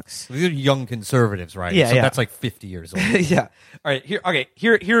their books. These are young conservatives, right? Yeah, so yeah. that's like 50 years old. Yeah. All right.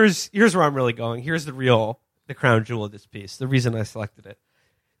 Here's where I'm really going. Here's the crown jewel of this piece. The reason I selected it.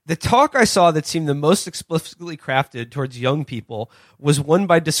 The talk I saw that seemed the most explicitly crafted towards young people was one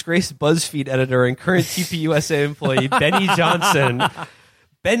by disgraced BuzzFeed editor and current TPUSA employee Benny Johnson.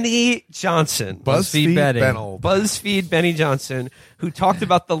 Benny Johnson. BuzzFeed Benny. BuzzFeed Benny Johnson, who talked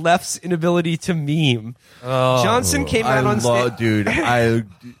about the left's inability to meme. Johnson came out on stage. Dude,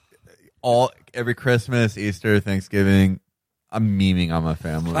 every Christmas, Easter, Thanksgiving, I'm memeing on my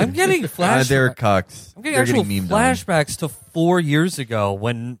family. I'm getting flashbacks. They're cucks. I'm getting They're actual memed flashbacks to 4 years ago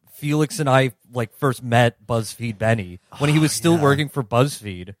when Felix and I first met BuzzFeed Benny when he was still working for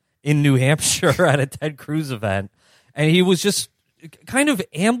BuzzFeed in New Hampshire at a Ted Cruz event, and he was just kind of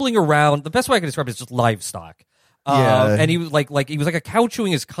ambling around. The best way I can describe it is just livestock. And he was he was like a cow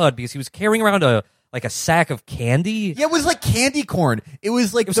chewing his cud because he was carrying around a sack of candy. Yeah, it was like candy corn. It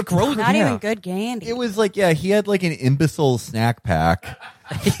was like the gross. Not Yeah. even good candy. It was like, he had like an imbecile snack pack.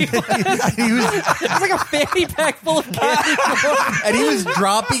 It was like a fanny pack full of candy corn. And he was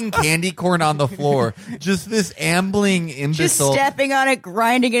dropping candy corn on the floor. Just this ambling just imbecile. stepping on it,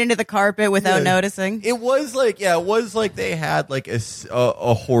 grinding it into the carpet without noticing. It was like, they had like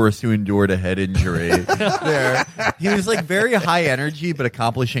a horse who endured a head injury there. He was like very high energy, but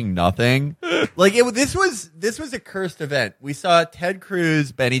accomplishing nothing. Like this was a cursed event. We saw Ted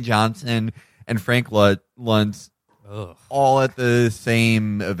Cruz, Benny Johnson, and Frank Luntz all at the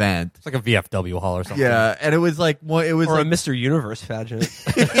same event. It's like a VFW hall or something. Yeah, and it was like Or a Mr. Universe pageant.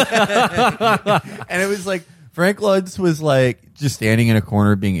 and it was like Frank Lutz was like just standing in a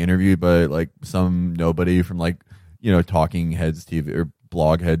corner being interviewed by like some nobody from like, Talking Heads TV or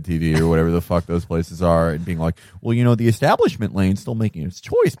Bloghead TV or whatever the fuck those places are, and being like, well, the establishment lane's still making its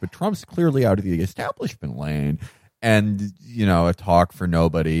choice, but Trump's clearly out of the establishment lane. And, a talk for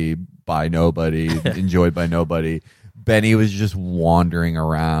nobody, by nobody, enjoyed by nobody. Benny was just wandering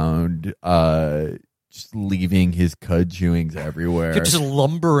around, just leaving his cud chewings everywhere. Just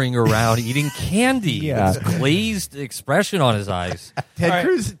lumbering around eating candy. Yeah. With this glazed expression on his eyes. Ted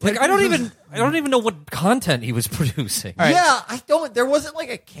Cruz. Like I don't even know what content he was producing. right. Yeah, I don't. There wasn't like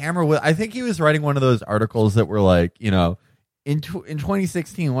a camera with. I think he was writing one of those articles that were like, in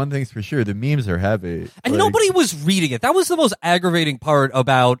 2016, one thing's for sure, the memes are heavy, And like, nobody was reading it. That was the most aggravating part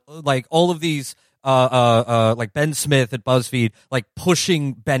about like all of these like Ben Smith at BuzzFeed like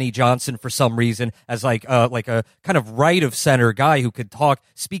pushing Benny Johnson for some reason as like a kind of right of center guy who could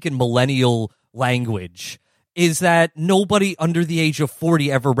speak in millennial language. Is that nobody under the age of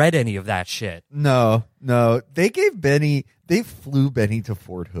 40 ever read any of that shit? No, they flew Benny to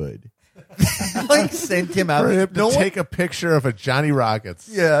Fort Hood, like sent him out. For him to No one- take a picture of a Johnny Rockets.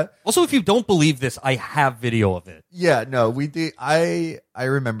 yeah. Also, if you don't believe this, I have video of it. Yeah, no, we did. I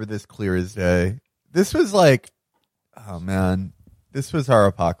remember this clear as day. This was like, oh man, this was our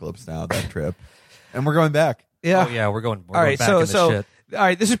apocalypse now, that trip, and we're going back. Yeah. Oh yeah, we're going All right. back in this shit. All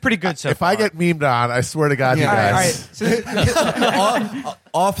right. This is pretty good so If far. I get memed on, I swear to God, you all right. guys. All right. So,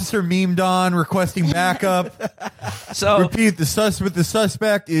 Officer memed on requesting backup. so Repeat, the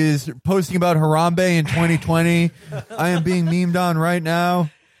suspect is posting about Harambe in 2020. I am being memed on right now. all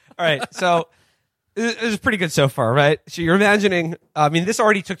right. So this is pretty good so far, right? So you're imagining. I mean, this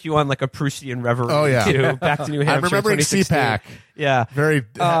already took you on like a Proustian reverie. Oh, yeah. To back to New Hampshire. I'm remembering 2016. CPAC Yeah. very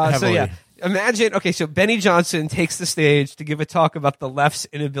heavily. So yeah, imagine. Okay, so Benny Johnson takes the stage to give a talk about the left's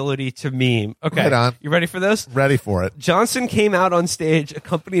inability to meme. Okay, Right on. You ready for this? Ready for it. Johnson came out on stage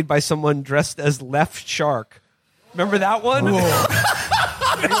accompanied by someone dressed as Left Shark. Remember that one? Remember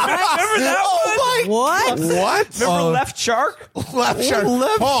that one? What? What? Remember Left Shark? Left shark.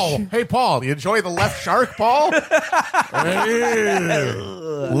 Paul. Hey, Paul. You enjoy the left shark, Paul?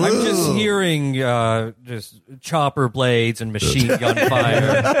 I'm just hearing just chopper blades and machine gun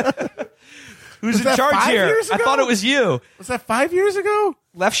fire. Who's Was in that charge 5 here? years I ago? thought it was you. Was that 5 years ago?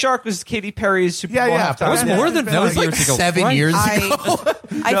 Left Shark was Katy Perry's Super Bowl Yeah. halftime. That was Yeah. more than That was 5 like years ago. 7 Christ. years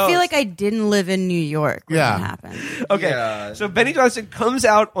I No. feel like I didn't live in New York when Yeah. that happened. Okay, Yeah. so Benny Johnson comes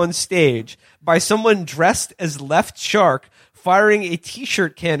out on stage by someone dressed as Left Shark, firing a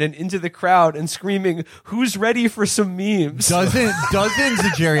T-shirt cannon into the crowd and screaming, "Who's ready for some memes?" Dozens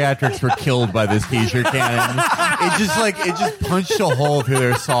of geriatrics were killed by this T-shirt cannon. It just punched a hole through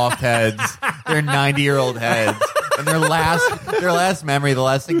their soft heads, their 90-year-old heads, and their last memory, the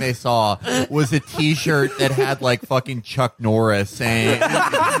last thing they saw was a T-shirt that had like fucking Chuck Norris saying,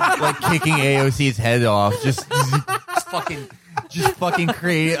 like kicking AOC's head off, just fucking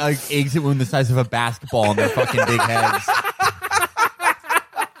create an exit wound the size of a basketball in their fucking big heads.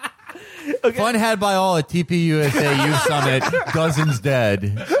 Fun had by all at TPUSA Youth Summit. Dozens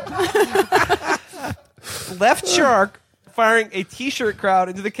dead. Left Shark firing a T-shirt crowd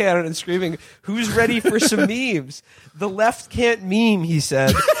into the cannon and screaming, "Who's ready for some memes?" The left can't meme, he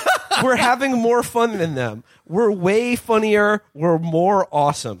said. We're having more fun than them. We're way funnier. We're more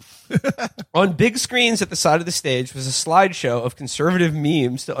awesome. On big screens at the side of the stage was a slideshow of conservative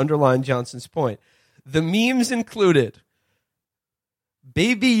memes to underline Johnson's point. The memes included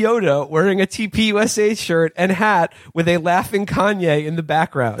Baby Yoda wearing a TPUSA shirt and hat with a laughing Kanye in the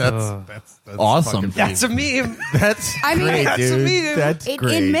background. That's Awesome. fucking That's a meme. That's I mean, great, that's a dude. meme. That's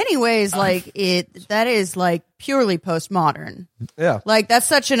great. In many ways, that is like purely postmodern. Yeah. Like that's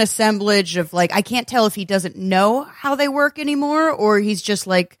such an assemblage of like I can't tell if he doesn't know how they work anymore or he's just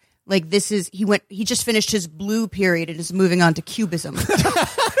like this is he just finished his blue period and is moving on to cubism.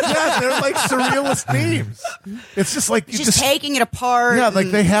 Yeah, they're like surrealist memes. It's just like you just taking it apart. Yeah,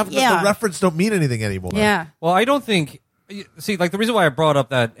 like they have yeah. the reference don't mean anything anymore. Yeah. Well, I don't think. See, like the reason why I brought up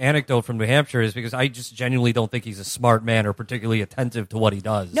that anecdote from New Hampshire is because I just genuinely don't think he's a smart man or particularly attentive to what he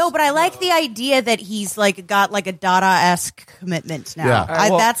does. No, but I like the idea that he's like got like a Dada-esque commitment now. Yeah.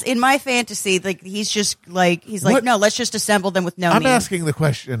 Well- That's in my fantasy. Like he's just like What- no, let's just assemble them with no. I'm meaning. asking the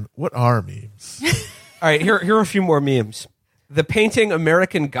question, what are memes? All right, here are a few more memes. The painting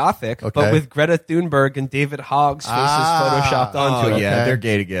American Gothic, but Okay. with Greta Thunberg and David Hogg's faces photoshopped onto Oh it. yeah, Okay. they're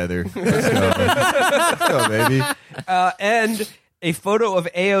gay together. Let's go, baby. And a photo of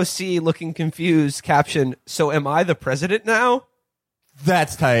AOC looking confused, caption, "So am I the president now?"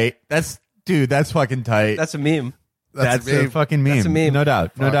 That's tight. That's fucking tight. That's a meme. That's a fucking meme. That's a meme. No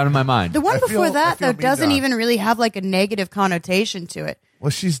doubt. No doubt in my mind. The one I before feel- I that feel though mean doesn't dog. even really have like a negative connotation to it. Well,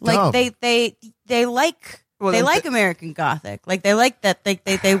 she's Like dumb. they like Well, they then like American Gothic. Like they like that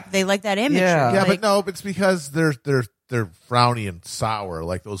they like that imagery. Yeah. yeah, Like, but no, it's because they're frowny and sour,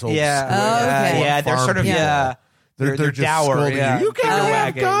 like those old Yeah, school okay. yeah, they're farm sort of people. yeah. They're just dour, scolding yeah. you. You can't have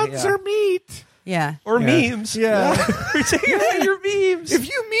Wagon, guns yeah. or meat. Yeah. or memes. Yeah. We're taking away your memes. If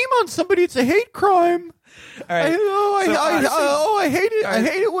you meme on somebody, it's a hate crime. All right. I hate it. I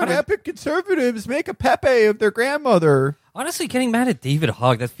hate it when epic conservatives make a Pepe of their grandmother. Honestly, getting mad at David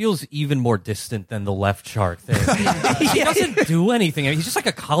Hogg, that feels even more distant than the left shark thing. He doesn't do anything. I mean, he's just like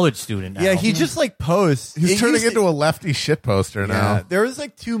a college student now. Yeah, he just like posts. He's It turning used to- into a lefty shit poster Yeah, now. there was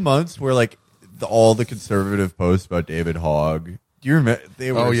like 2 months where like all the conservative posts about David Hogg. Do you remember?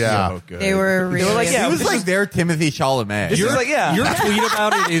 They were Oh, yeah. so good. They were really like, yeah, He was this like is- their Timothy Chalamet. This is like yeah. Your tweet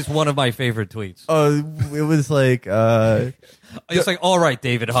about it is one of my favorite tweets. It was like It's like, all right,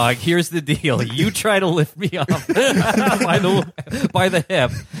 David Hogg, here's the deal. You try to lift me up by the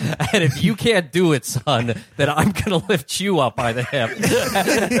hip, and if you can't do it, son, then I'm going to lift you up by the hip.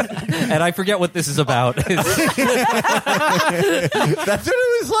 And I forget what this is about. that's what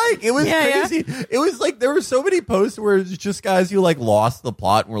it was like. It was Yeah, crazy. It was like there were so many posts where it was just guys who like lost the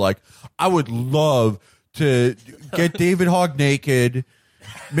plot and were like, I would love to get David Hogg naked,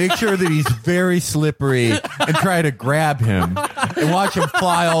 make sure that he's very slippery, and try to grab him and watch him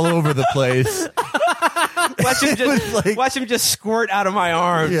fly all over the place. Watch him just squirt out of my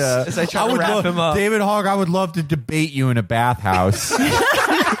arms as I try to wrap him up. David Hogg, I would love to debate you in a bathhouse.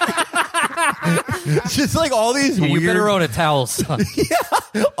 Just like all these You weird, better own a towel, son.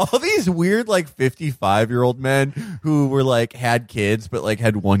 all these weird like 55-year-old men who were like had kids but like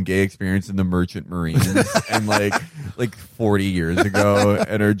had one gay experience in the Merchant Marines and like 40 years ago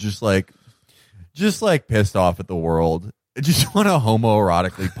and are just like pissed off at the world. I just want to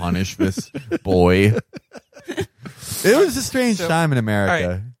homoerotically punish this boy. It was a strange time in America.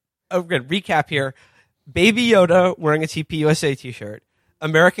 all right. Oh, good. Recap here. Baby Yoda wearing a TPUSA t-shirt.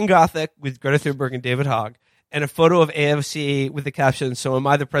 American Gothic with Greta Thunberg and David Hogg. And a photo of AFC with the caption, "So am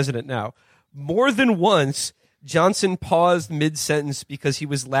I the president now?" More than once, Johnson paused mid-sentence because he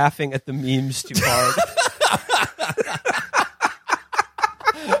was laughing at the memes too hard.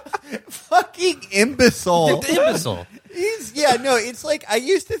 Fucking imbecile. Imbecile. It's like I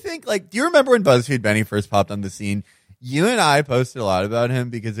used to think like, do you remember when BuzzFeed Benny first popped on the scene? You and I posted a lot about him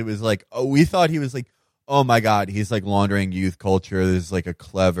because it was like, oh, we thought he was like, oh my God, he's like laundering youth culture. This is like a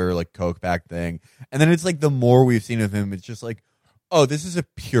clever like coke back thing. And then it's like the more we've seen of him, it's just like, oh, this is a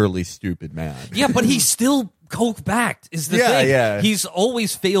purely stupid man. Yeah, but he's still coke backed is the Yeah, thing. yeah. He's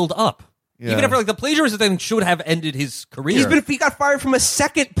always failed up. Yeah. Even if like the plagiarism thing should have ended his career. He got fired from a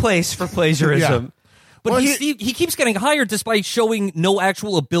second place for plagiarism. But Well, he keeps getting hired despite showing no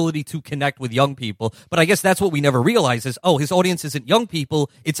actual ability to connect with young people. But I guess that's what we never realize is, oh, his audience isn't young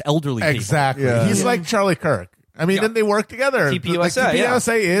people, it's elderly people. Exactly. Yeah. He's like Charlie Kirk. I mean, then they work together. TPUSA, Like, yeah.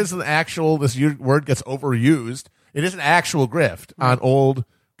 TPUSA is an actual, word gets overused. It is an actual grift on old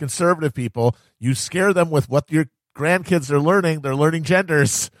conservative people. You scare them with what your grandkids are learning. They're learning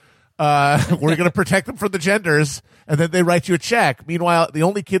genders. We're going to protect them from the genders. And then they write you a check. Meanwhile, the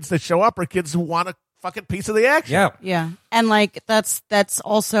only kids that show up are kids who want a fucking piece of the action. Yeah. Yeah. And like that's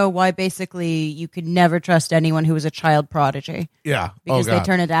also why basically you could never trust anyone who was a child prodigy Yeah. because oh, they God.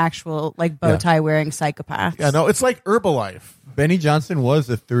 turn into actual like bow tie wearing psychopaths. Yeah, no, it's like Herbalife. Benny Johnson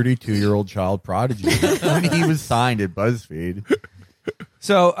was a 32-year-old child prodigy when he was signed at BuzzFeed.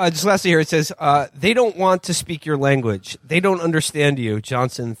 So just lastly here, it says, they don't want to speak your language. They don't understand you,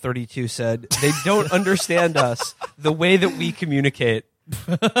 Johnson 32 said. They don't understand us, the way that we communicate.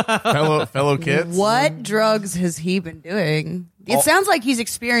 fellow kids. What drugs has he been doing? It sounds like he's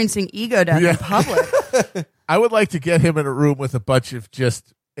experiencing ego death in public. I would like to get him in a room with a bunch of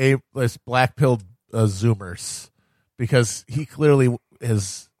just aimless black-pilled Zoomers because he clearly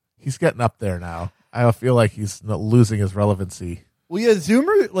he's getting up there now. I feel like he's losing his relevancy. Well, yeah,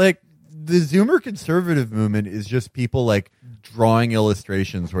 Zoomer, like, the Zoomer conservative movement is just people, like, drawing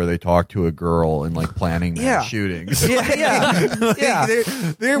illustrations where they talk to a girl and, like, planning mass Yeah. shootings. Yeah. Like, Yeah.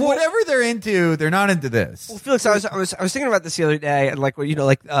 They're whatever they're into, they're not into this. Well, Felix, I was thinking about this the other day, and like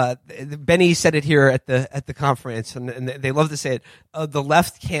Benny said it here at the conference, and they love to say it. The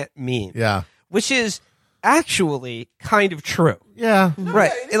left can't meme, Yeah. which is actually kind of true, Yeah.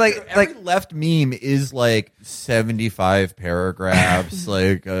 right? Every left meme is like 75 paragraphs.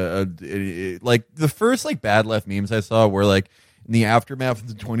 like the first like bad left memes I saw were like in the aftermath of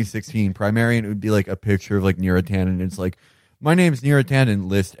the 2016 primary, and it would be like a picture of like Neera Tanden, and it's like my name's Neera Tanden,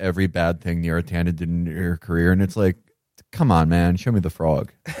 list every bad thing Neera Tanden did in her career, and it's like, come on, man, show me the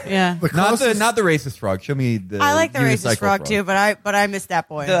frog. Yeah. Not the racist frog. Show me the I like the racist unicycle frog too, but I missed that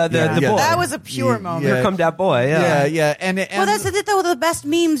boy. The boy. That was a pure moment. Here come that boy. Yeah. Yeah. And Well, that's it though. The best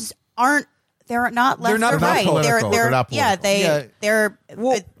memes aren't. They're not left They're or not right. political. They're not yeah. political. They're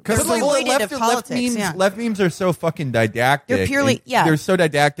because like related to politics. left memes are so fucking didactic. They're purely They're so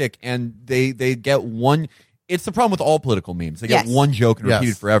didactic, and they get one. It's the problem with all political memes. They get Yes. one joke and repeated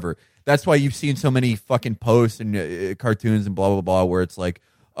Yes. forever. That's why you've seen so many fucking posts and cartoons and blah blah blah, where it's like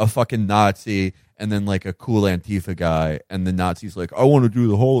a fucking Nazi and then like a cool Antifa guy, and the Nazi's like, I want to do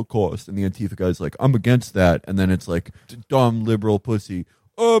the Holocaust, and the Antifa guy's like, I'm against that, and then it's like, dumb liberal pussy.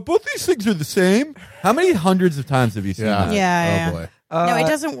 Both these things are the same. How many hundreds of times have you seen that? Yeah. Oh boy. No, it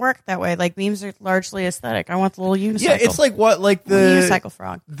doesn't work that way. Like memes are largely aesthetic. I want the little unicycle. Yeah, it's like what, like the unicycle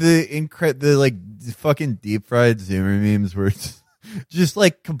frog. the like fucking deep fried Zoomer memes where it's just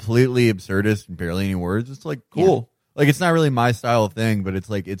like completely absurdist and barely any words. It's like cool. Like it's not really my style of thing, but it's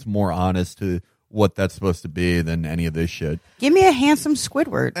like it's more honest to what that's supposed to be than any of this shit. Give me a handsome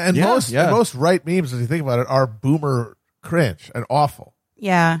Squidward. And Yeah, most yeah. most right memes, as you think about it, are boomer cringe and awful.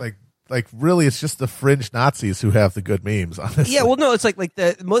 Yeah. Like really, it's just the fringe Nazis who have the good memes. Honestly. Yeah, well, no, it's like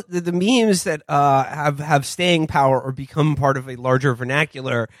the memes that have staying power or become part of a larger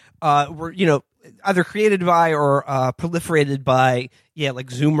vernacular were either created by or proliferated by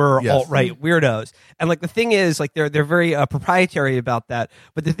like Zoomer Yes. alt-right weirdos. And like the thing is, like they're very proprietary about that.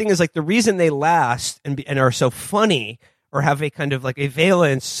 But the thing is, like the reason they last and are so funny or have a kind of like a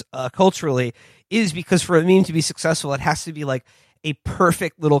valence culturally is because for a meme to be successful, it has to be like a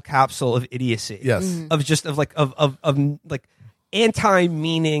perfect little capsule of idiocy. Yes. Of like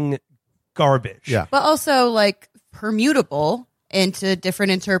anti-meaning garbage. Yeah. But also like permutable into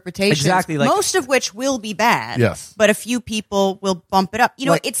different interpretations. Exactly, like- most of which will be bad. Yes. But a few people will bump it up.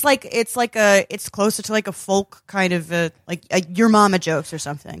 Like- It's closer to like a folk kind of like your mama jokes or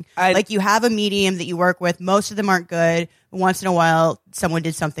something. Like you have a medium that you work with. Most of them aren't good. Once in a while, someone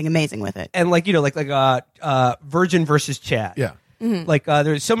did something amazing with it. And like Virgin versus Chad. Yeah. Like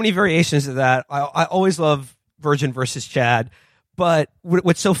there's so many variations of that. I always love Virgin versus Chad, but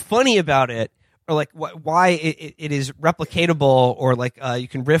what's so funny about it, or like why it is replicatable, or like you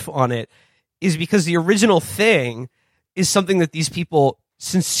can riff on it, is because the original thing is something that these people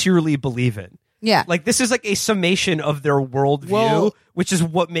sincerely believe in. Yeah. Like this is like a summation of their worldview, Well- which is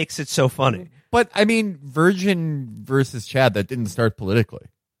what makes it so funny. But I mean, Virgin versus Chad, that didn't start politically.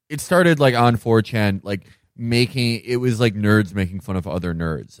 It started like on 4chan, like it was like nerds making fun of other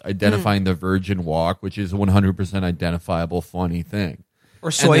nerds, identifying the virgin walk, which is a 100% identifiable funny thing.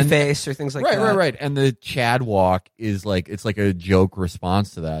 Or soy then- face or things like that. Right. And the Chad walk is like, it's like a joke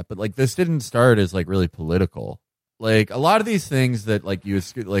response to that. But like this didn't start as like really political. Like a lot of these things that like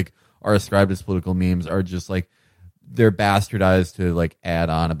are ascribed as political memes are just like, they're bastardized to like add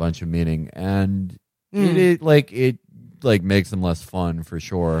on a bunch of meaning, and it makes them less fun for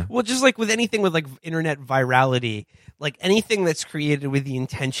sure. Well, just like with anything with like internet virality, like anything that's created with the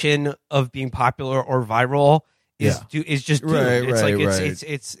intention of being popular or viral is just doomed.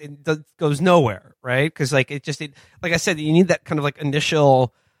 It goes nowhere, right? Because like like I said, you need that kind of like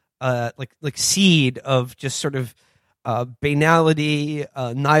initial like seed of just sort of banality,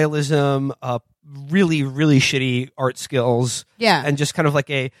 nihilism, really really shitty art skills, and just kind of like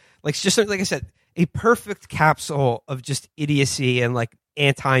just like I said, a perfect capsule of just idiocy and like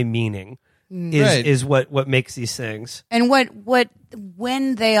anti-meaning is what makes these things. And when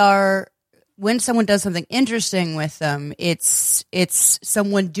someone does something interesting with them, it's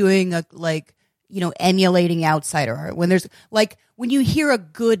someone doing emulating outsider art. When there's like when you hear a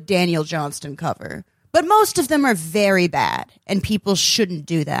good Daniel Johnston cover, but most of them are very bad, and people shouldn't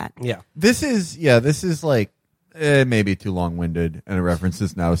do that. Yeah. This is like maybe too long-winded, and it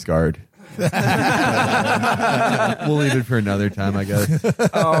references Now Scarred. We'll leave it for another time, I guess.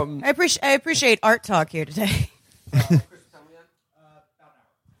 I appreciate art talk here today.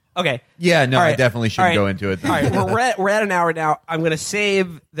 Okay. Yeah, no, All I right. definitely should All right. go into it. All right, we're at an hour now. I'm going to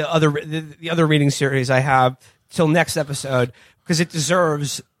save the other reading series I have till next episode because it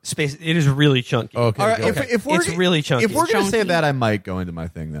deserves space. It is really chunky. Okay. All right, go. if we're, It's really chunky. If we're going to Chunky. say that, I might go into my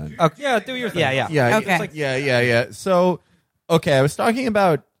thing then. Yeah, do your thing. Yeah. Yeah. Okay. It's like, yeah. So, okay, I was talking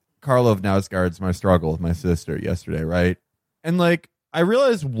about Karlov Nausgaard's My Struggle with My Sister yesterday, right? And like, I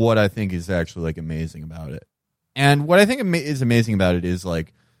realized what I think is actually like amazing about it. And what I think is amazing about it is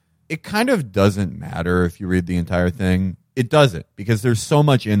like, it kind of doesn't matter if you read the entire thing. It doesn't, because there's so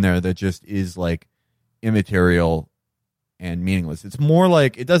much in there that just is like immaterial and meaningless. It's more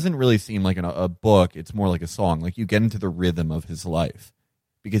like, it doesn't really seem like a book. It's more like a song. Like you get into the rhythm of his life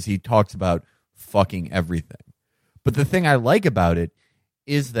because he talks about fucking everything. But the thing I like about it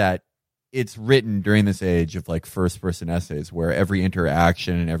is that it's written during this age of like first person essays where every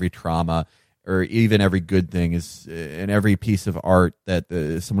interaction and every trauma or even every good thing is, and every piece of art that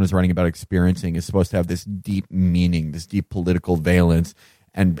someone is writing about experiencing is supposed to have this deep meaning, this deep political valence,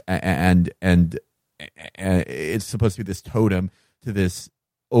 and it's supposed to be this totem to this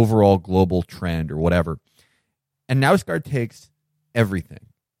overall global trend or whatever. And Knausgaard takes everything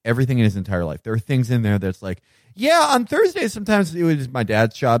in his entire life. There are things in there that's like, yeah, on Thursdays sometimes it was my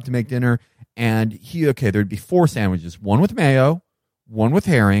dad's job to make dinner, and there'd be 4 sandwiches, one with mayo, one with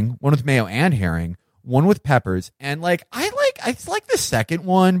herring, one with mayo and herring, one with peppers, and I like the second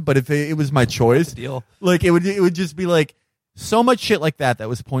one, but if it was my choice, Deal. like it would just be like so much shit like that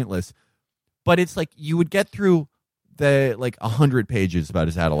was pointless. But it's like you would get through the 100 pages about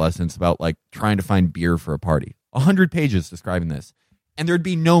his adolescence, about like trying to find beer for a party. 100 pages describing this, and there'd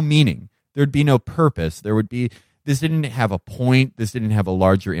be no meaning. There'd be no purpose. This didn't have a point. This didn't have a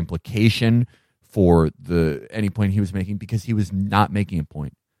larger implication for any point he was making, because he was not making a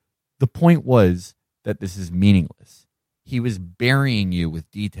point. The point was that this is meaningless. He was burying you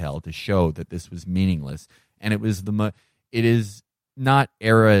with detail to show that this was meaningless, and it is not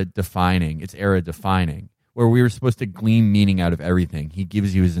era defining. It's era defining, where we were supposed to glean meaning out of everything. He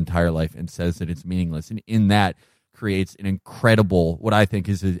gives you his entire life and says that it's meaningless, and in that creates an incredible, what I think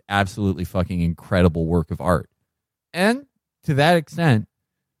is an absolutely fucking incredible work of art. And to that extent,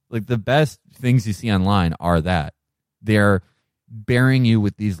 like the best things you see online are that they're burying you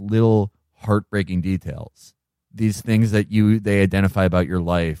with these little heartbreaking details, these things that they identify about your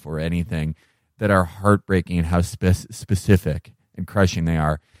life or anything that are heartbreaking and how specific and crushing they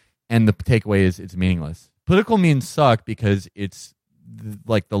are. And the takeaway is it's meaningless. Political memes suck because it's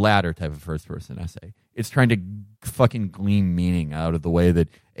like the latter type of first person essay. It's trying to fucking glean meaning out of the way that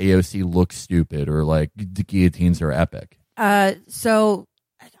AOC looks stupid or like the guillotines are epic. So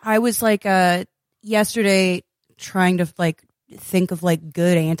I was yesterday trying to think of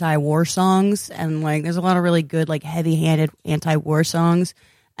good anti-war songs, and there's a lot of really good heavy-handed anti-war songs,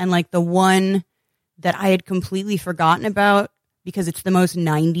 and the one that I had completely forgotten about because it's the most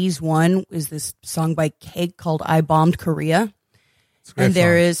 90s one is this song by Cake called I Bombed Korea. And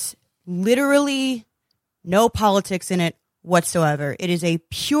there is literally no politics in it whatsoever. It is a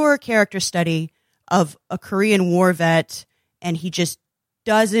pure character study of a Korean war vet, and he just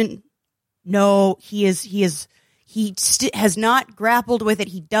doesn't know. He has not grappled with it.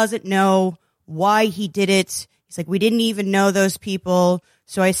 He doesn't know why he did it. He's like, we didn't even know those people,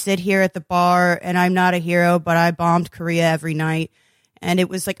 so I sit here at the bar and I'm not a hero, but I bombed Korea every night. And it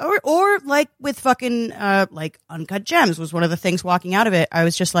was or with fucking Uncut Gems was one of the things walking out of it. I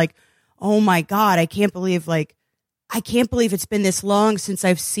was just like, oh my God, I can't believe it's been this long since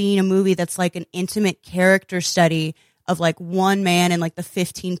I've seen a movie that's like an intimate character study of one man and the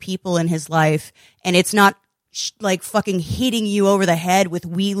 15 people in his life, and it's not fucking hitting you over the head with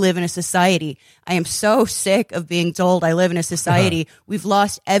we live in a society. I am so sick of being told I live in a society. We've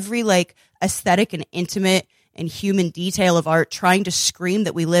lost every aesthetic and intimate and human detail of art trying to scream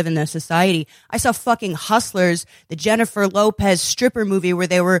that we live in a society. I saw fucking Hustlers, the Jennifer Lopez stripper movie where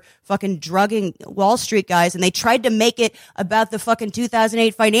they were fucking drugging Wall Street guys, and they tried to make it about the fucking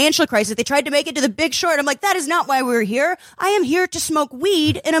 2008 financial crisis. They tried to make it to The Big Short. I'm like, that is not why we're here. I am here to smoke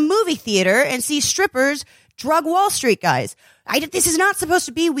weed in a movie theater and see strippers drug Wall Street guys. This is not supposed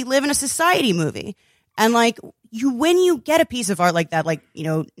to be we live in a society movie. And when you get a piece of art like that,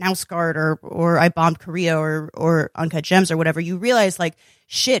 Knausgaard or I Bombed Korea or Uncut Gems or whatever, you realize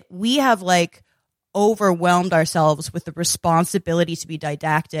shit, we have overwhelmed ourselves with the responsibility to be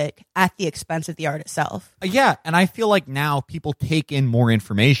didactic at the expense of the art itself. Yeah, and I feel like now people take in more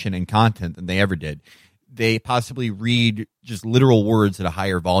information and content than they ever did. They possibly read just literal words at a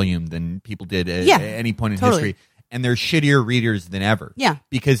higher volume than people did at any point in history. And they're shittier readers than ever. Yeah.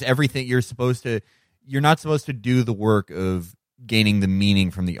 Because everything you're not supposed to do the work of gaining the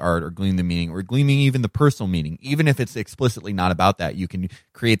meaning from the art or gleaning the meaning or gleaning even the personal meaning. Even if it's explicitly not about that, you can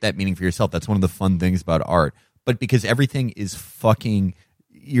create that meaning for yourself. That's one of the fun things about art. But because everything is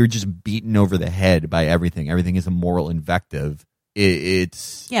you're just beaten over the head by everything. Everything is a moral invective.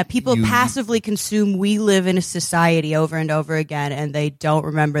 People passively consume we live in a society over and over again, and they don't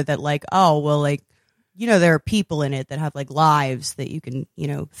remember that there are people in it that have lives that you can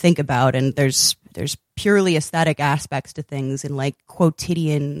think about, and there's purely aesthetic aspects to things in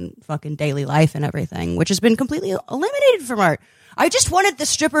quotidian fucking daily life and everything, which has been completely eliminated from art. I just wanted the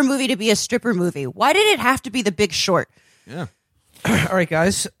stripper movie to be a stripper movie. Why did it have to be The Big Short? Yeah. All right,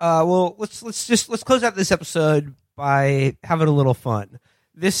 guys. Well, let's close out this episode by having a little fun.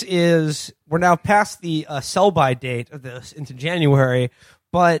 We're now past the sell-by date of this into January,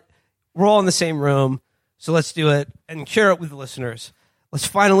 but we're all in the same room, so let's do it and share it with the listeners. Let's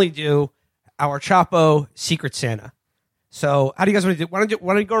finally do our Chapo Secret Santa. So, how do you guys want to do? Why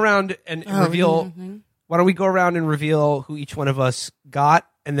don't you go around and reveal? Mm-hmm. Why don't we go around and reveal who each one of us got,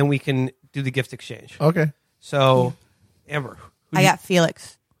 and then we can do the gift exchange. Okay. So, Amber, I got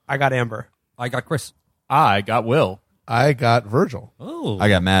Felix. I got Amber. I got Chris. I got Will. I got Virgil. Oh, I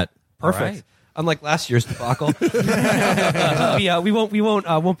got Matt. Perfect. All right. Unlike last year's debacle, we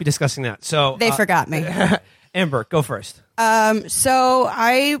won't be discussing that. So They forgot me. Amber, go first. There's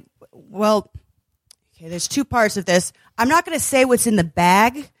two parts of this. I'm not going to say what's in the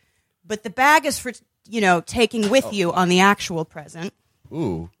bag, but the bag is for, taking with you on the actual present.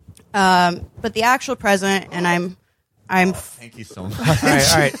 Ooh. But the actual present, and I'm Thank you so much. All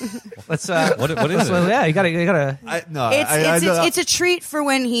right. Let's. What is it? Yeah, you gotta. it's a treat for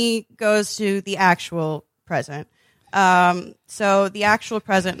when he goes to the actual present. So the actual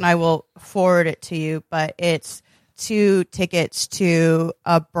present, and I will forward it to you, but it's 2 tickets to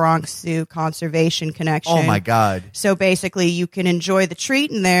a Bronx Zoo conservation connection. Oh my God. So basically, you can enjoy the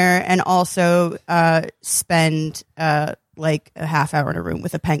treat in there and also spend like a half hour in a room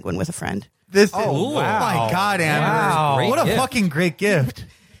with a penguin with a friend. Oh my God, Amber. Wow. What a Great gift. fucking great gift.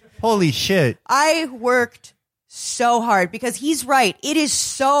 Holy shit. I worked so hard because he's right. It is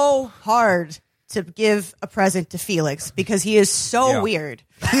so hard to give a present to Felix because he is so weird.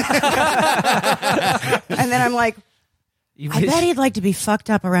 And then I'm like, I bet he'd like to be fucked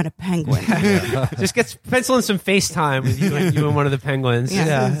up around a penguin. Just pencil in some FaceTime with you and one of the penguins.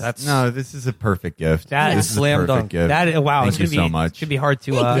 Yeah. That's This is a perfect gift. That this is is a slam perfect dunk. gift. Wow, Thank you so much. It's gonna be hard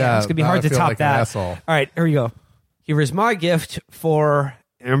to. Yeah, it's gonna be now hard I to feel top like an that. asshole. All right, here we go. Here is my gift for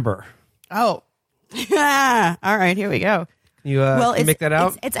Amber. Oh. All right, here we go. You can you make that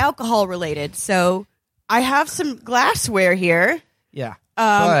out? It's alcohol related. So I have some glassware here, Yeah.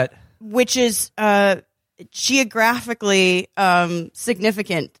 But which is geographically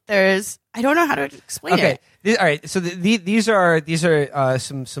significant. I don't know how to explain okay. it. All right. So these are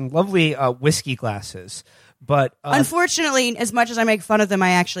some lovely whiskey glasses, but Unfortunately, as much as I make fun of them,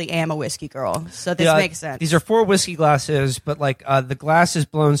 I actually am a whiskey girl. So this makes sense. These are 4 whiskey glasses, but the glass is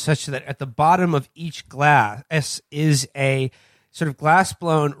blown such that at the bottom of each glass is a sort of glass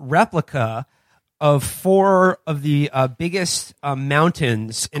blown replica of 4 of the biggest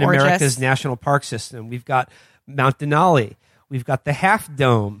mountains in Gorgeous. America's national park system. We've got Mount Denali, we've got the Half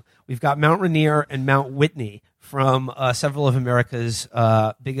Dome, we've got Mount Rainier and Mount Whitney from several of America's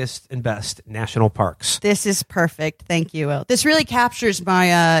biggest and best national parks. This is perfect. Thank you, Will. This really captures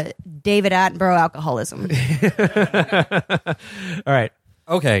my David Attenborough alcoholism. All right.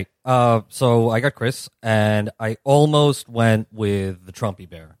 okay. So I got Chris, and I almost went with the Trumpy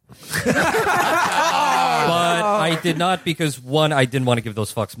bear. But I did not because 1, I didn't want to give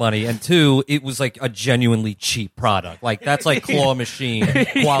those fucks money, and 2, it was like a genuinely cheap product. Like that's like claw machine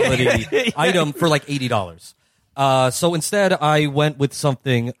quality item for like $80. So instead, I went with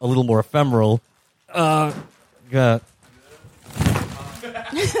something a little more ephemeral. I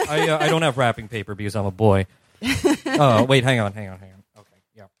don't have wrapping paper because I'm a boy. Oh wait, hang on. Okay,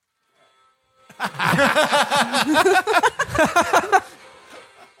 yeah.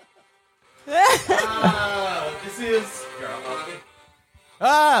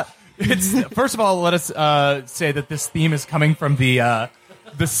 It's first of all, let us say that this theme is coming from the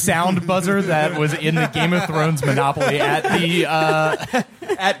sound buzzer that was in the Game of Thrones Monopoly at the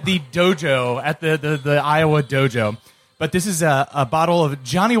dojo at the Iowa dojo. But this is a bottle of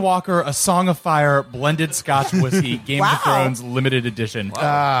Johnny Walker, A Song of Fire blended Scotch whiskey, Game of Thrones limited edition. Tastes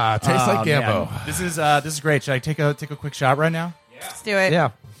like Gambo. Man. This is great. Should I take a quick shot right now? Let's do it.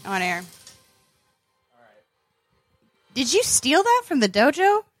 Yeah. On air. All right. Did you steal that from the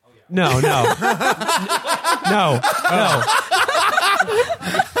dojo? No.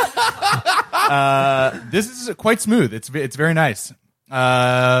 This is quite smooth. It's very nice.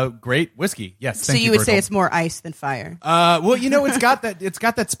 Great whiskey. Yes. So Thank you would say Virgil. it's more ice than fire. Well, it's got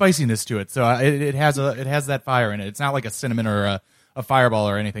that spiciness to it. So it has that fire in it. It's not like a cinnamon or a fireball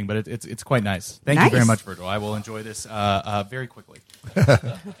or anything, but it's quite nice. Thank you Nice. very much, Virgil. I will enjoy this very quickly.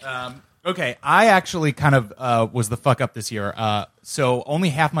 Okay, I actually kind of was the fuck up this year. So only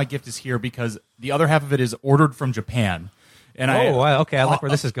half my gift is here because the other half of it is ordered from Japan. And Wow, okay, I like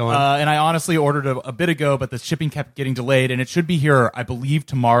where this is going. And I honestly ordered a bit ago, but the shipping kept getting delayed, and it should be here, I believe,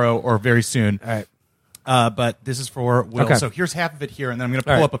 tomorrow or very soon. All right. But this is for Will. Okay. So here's half of it here, and then I'm going to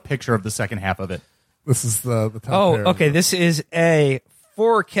All pull right. up a picture of the second half of it. This is the top Oh, pair. okay. This is a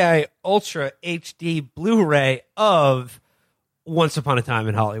 4K Ultra HD Blu-ray of Once Upon a Time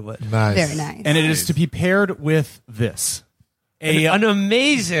in Hollywood. Nice. Very nice. And it is to be paired with this. An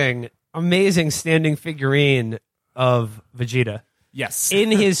amazing, amazing standing figurine of Vegeta Yes.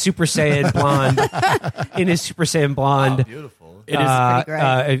 in his Super Saiyan blonde. In his Super Saiyan blonde. Beautiful. It is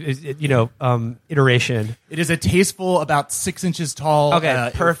pretty great. Iteration. It is a tasteful, about 6 inches tall. Okay,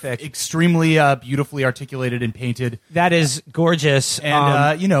 perfect. Extremely beautifully articulated and painted. That is gorgeous.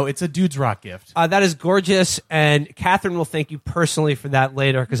 And, it's a dude's rock gift. That is gorgeous, and Catherine will thank you personally for that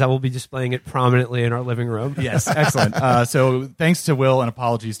later because I will be displaying it prominently in our living room. Yes, excellent. So thanks to Will and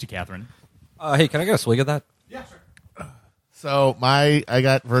apologies to Catherine. Hey, can I get a swig of that? Yeah, sure. So I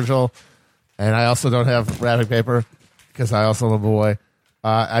got Virgil, and I also don't have wrapping paper because I also am a boy.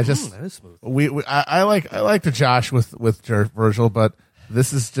 I just That is smooth. I like to josh with Virgil, but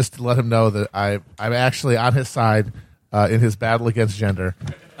this is just to let him know that I'm actually on his side in his battle against gender,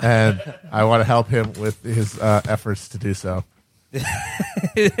 and I want to help him with his efforts to do so.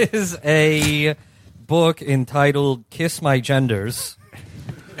 It is a book entitled Kiss My Genders.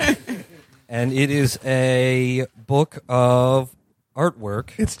 And it is a book of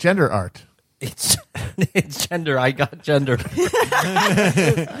artwork. It's gender art. It's gender. I got gender.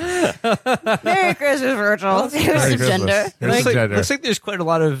 Merry Christmas, Virgil. Here's the gender. Here's the gender. Looks like there's quite a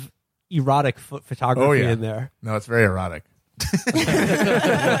lot of erotic photography Oh, yeah. in there. No, it's very erotic.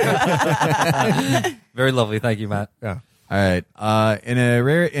 Very lovely. Thank you, Matt. Yeah. All right. In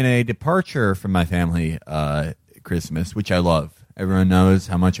a departure from my family Christmas, which I love. Everyone knows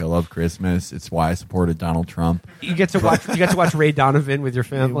how much I love Christmas. It's why I supported Donald Trump. You get to watch Ray Donovan with your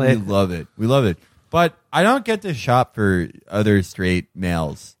family. We love it. We love it. But I don't get to shop for other straight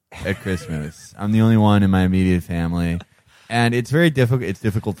males at Christmas. I'm the only one in my immediate family. And it's very difficult. It's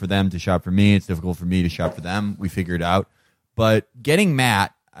difficult for them to shop for me. It's difficult for me to shop for them. We figure it out. But getting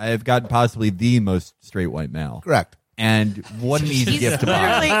Matt, I've gotten possibly the most straight white male. Correct. And what an easy gift to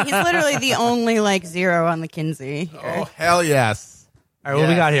buy. He's literally the only zero on the Kinsey here. Oh, hell yes. All right, what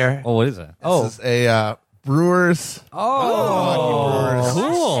we got here? Oh, what is that? This is a Brewers. Oh,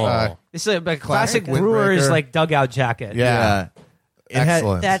 cool. This is a classic Classic Brewers windbreaker. like dugout jacket. Yeah. It had-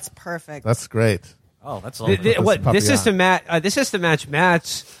 Excellent. That's perfect. That's great. Oh, that's all. This is to match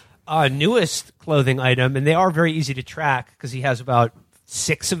Matt's newest clothing item, and they are very easy to track because he has about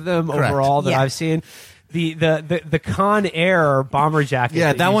 6 of them Correct. overall that Yeah. I've seen. The Con Air bomber jacket. Yeah,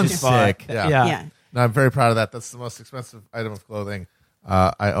 that that you one's just bought. sick. Yeah. yeah. No, I'm very proud of that. That's the most expensive item of clothing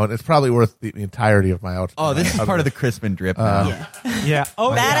I own. It's probably worth the entirety of my outfit. Oh, this is part of the Crispin drip now. Yeah.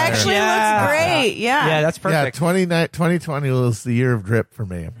 Oh, That actually looks great. Yeah. Yeah, that's perfect. Yeah, 2020 was the year of drip for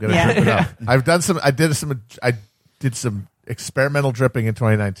me. I'm gonna Yeah. drip it up. I did some experimental dripping in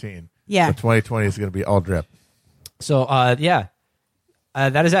 2019. Yeah. But 2020 is going to be all drip. So, that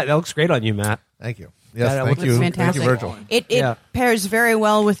is that. That looks great on you, Matt. Thank you. Yes, That thank looks you. fantastic. Thank you, Virgil. It Yeah. pairs very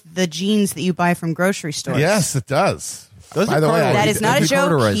well with the jeans that you buy from grocery stores. Yes, it does. Those By are the way, corduroy. That is not a Those are joke.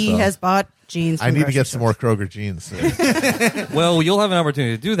 corduroys, He though. has bought jeans. I from need to grocery get some more stores. Kroger jeans. Well, you'll have an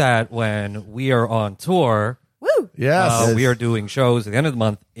opportunity to do that when we are on tour. Woo! Yes. We are doing shows at the end of the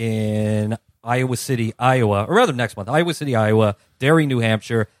month in Iowa City, Iowa, or rather next month, Iowa City, Iowa, Derry, New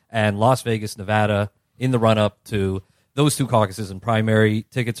Hampshire, and Las Vegas, Nevada, in the run-up to those 2 caucuses and primary.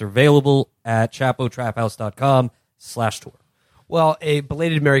 Tickets are available at chapotraphouse.com/tour. Well, a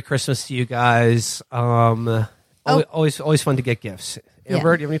belated Merry Christmas to you guys. Always fun to get gifts.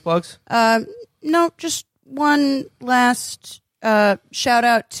 Amber, Yeah. do you have any plugs? No, just one last shout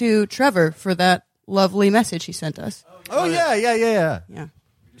out to Trevor for that lovely message he sent us. Oh, yeah. Yeah.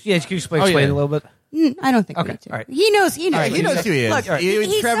 Yeah, can you explain yeah. a little bit? I don't think we Okay, need to. all right. He knows. He knows. right, he knows who he is. Look, All right. It was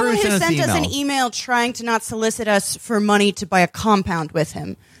he's Trevor who someone who sent us sent us an email. email trying to not solicit us for money to buy a compound with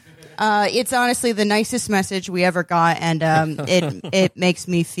him. It's honestly the nicest message we ever got, and it makes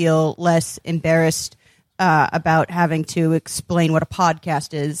me feel less embarrassed about having to explain what a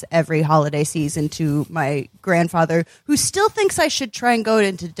podcast is every holiday season to my grandfather, who still thinks I should try and go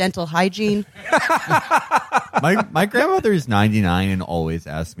into dental hygiene. My grandmother is 99 and always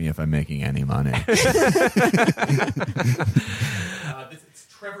asks me if I'm making any money. It's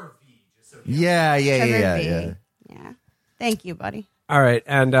Trevor V. Just so Yeah. Trevor V. Yeah. Thank you, buddy. All right,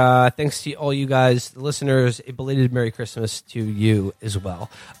 and thanks to all you guys, the listeners, a belated Merry Christmas to you as well.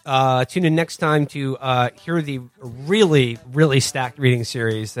 Tune in next time to hear the really, really stacked reading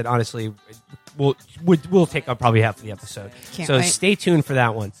series that honestly will take up probably half of the episode. Can't so wait. stay tuned for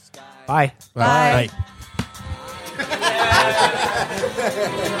that one. Bye. Bye.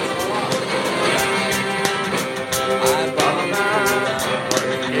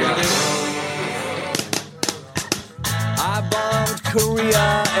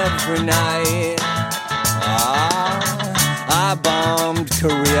 every night. I bombed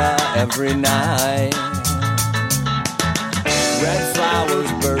Korea every night. Red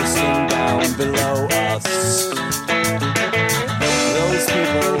flowers bursting down below us. Those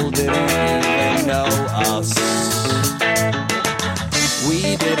people didn't even know us.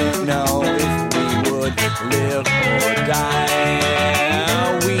 We didn't know if we would live or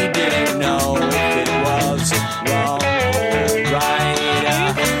die. We didn't know if it was wrong or right.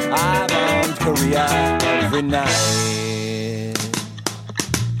 I bombed Korea every night.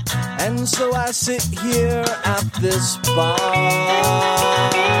 And so I sit here at this bar.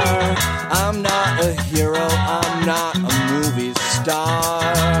 I'm not a hero, I'm not a movie star.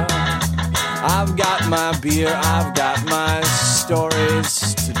 I've got my beer, I've got my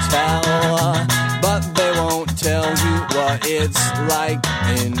stories to tell, but they won't tell you what it's like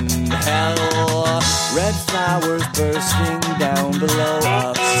in hell. Red flowers bursting down below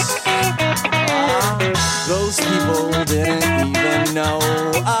us. Those people didn't even know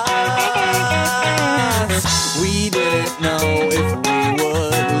us. We didn't know if we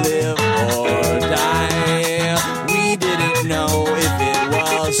would live or die. We didn't know if it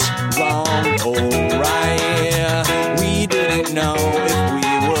was wrong or right. We didn't know if we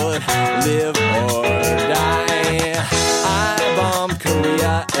would live or die. I bombed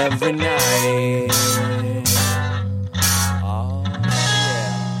Korea every night.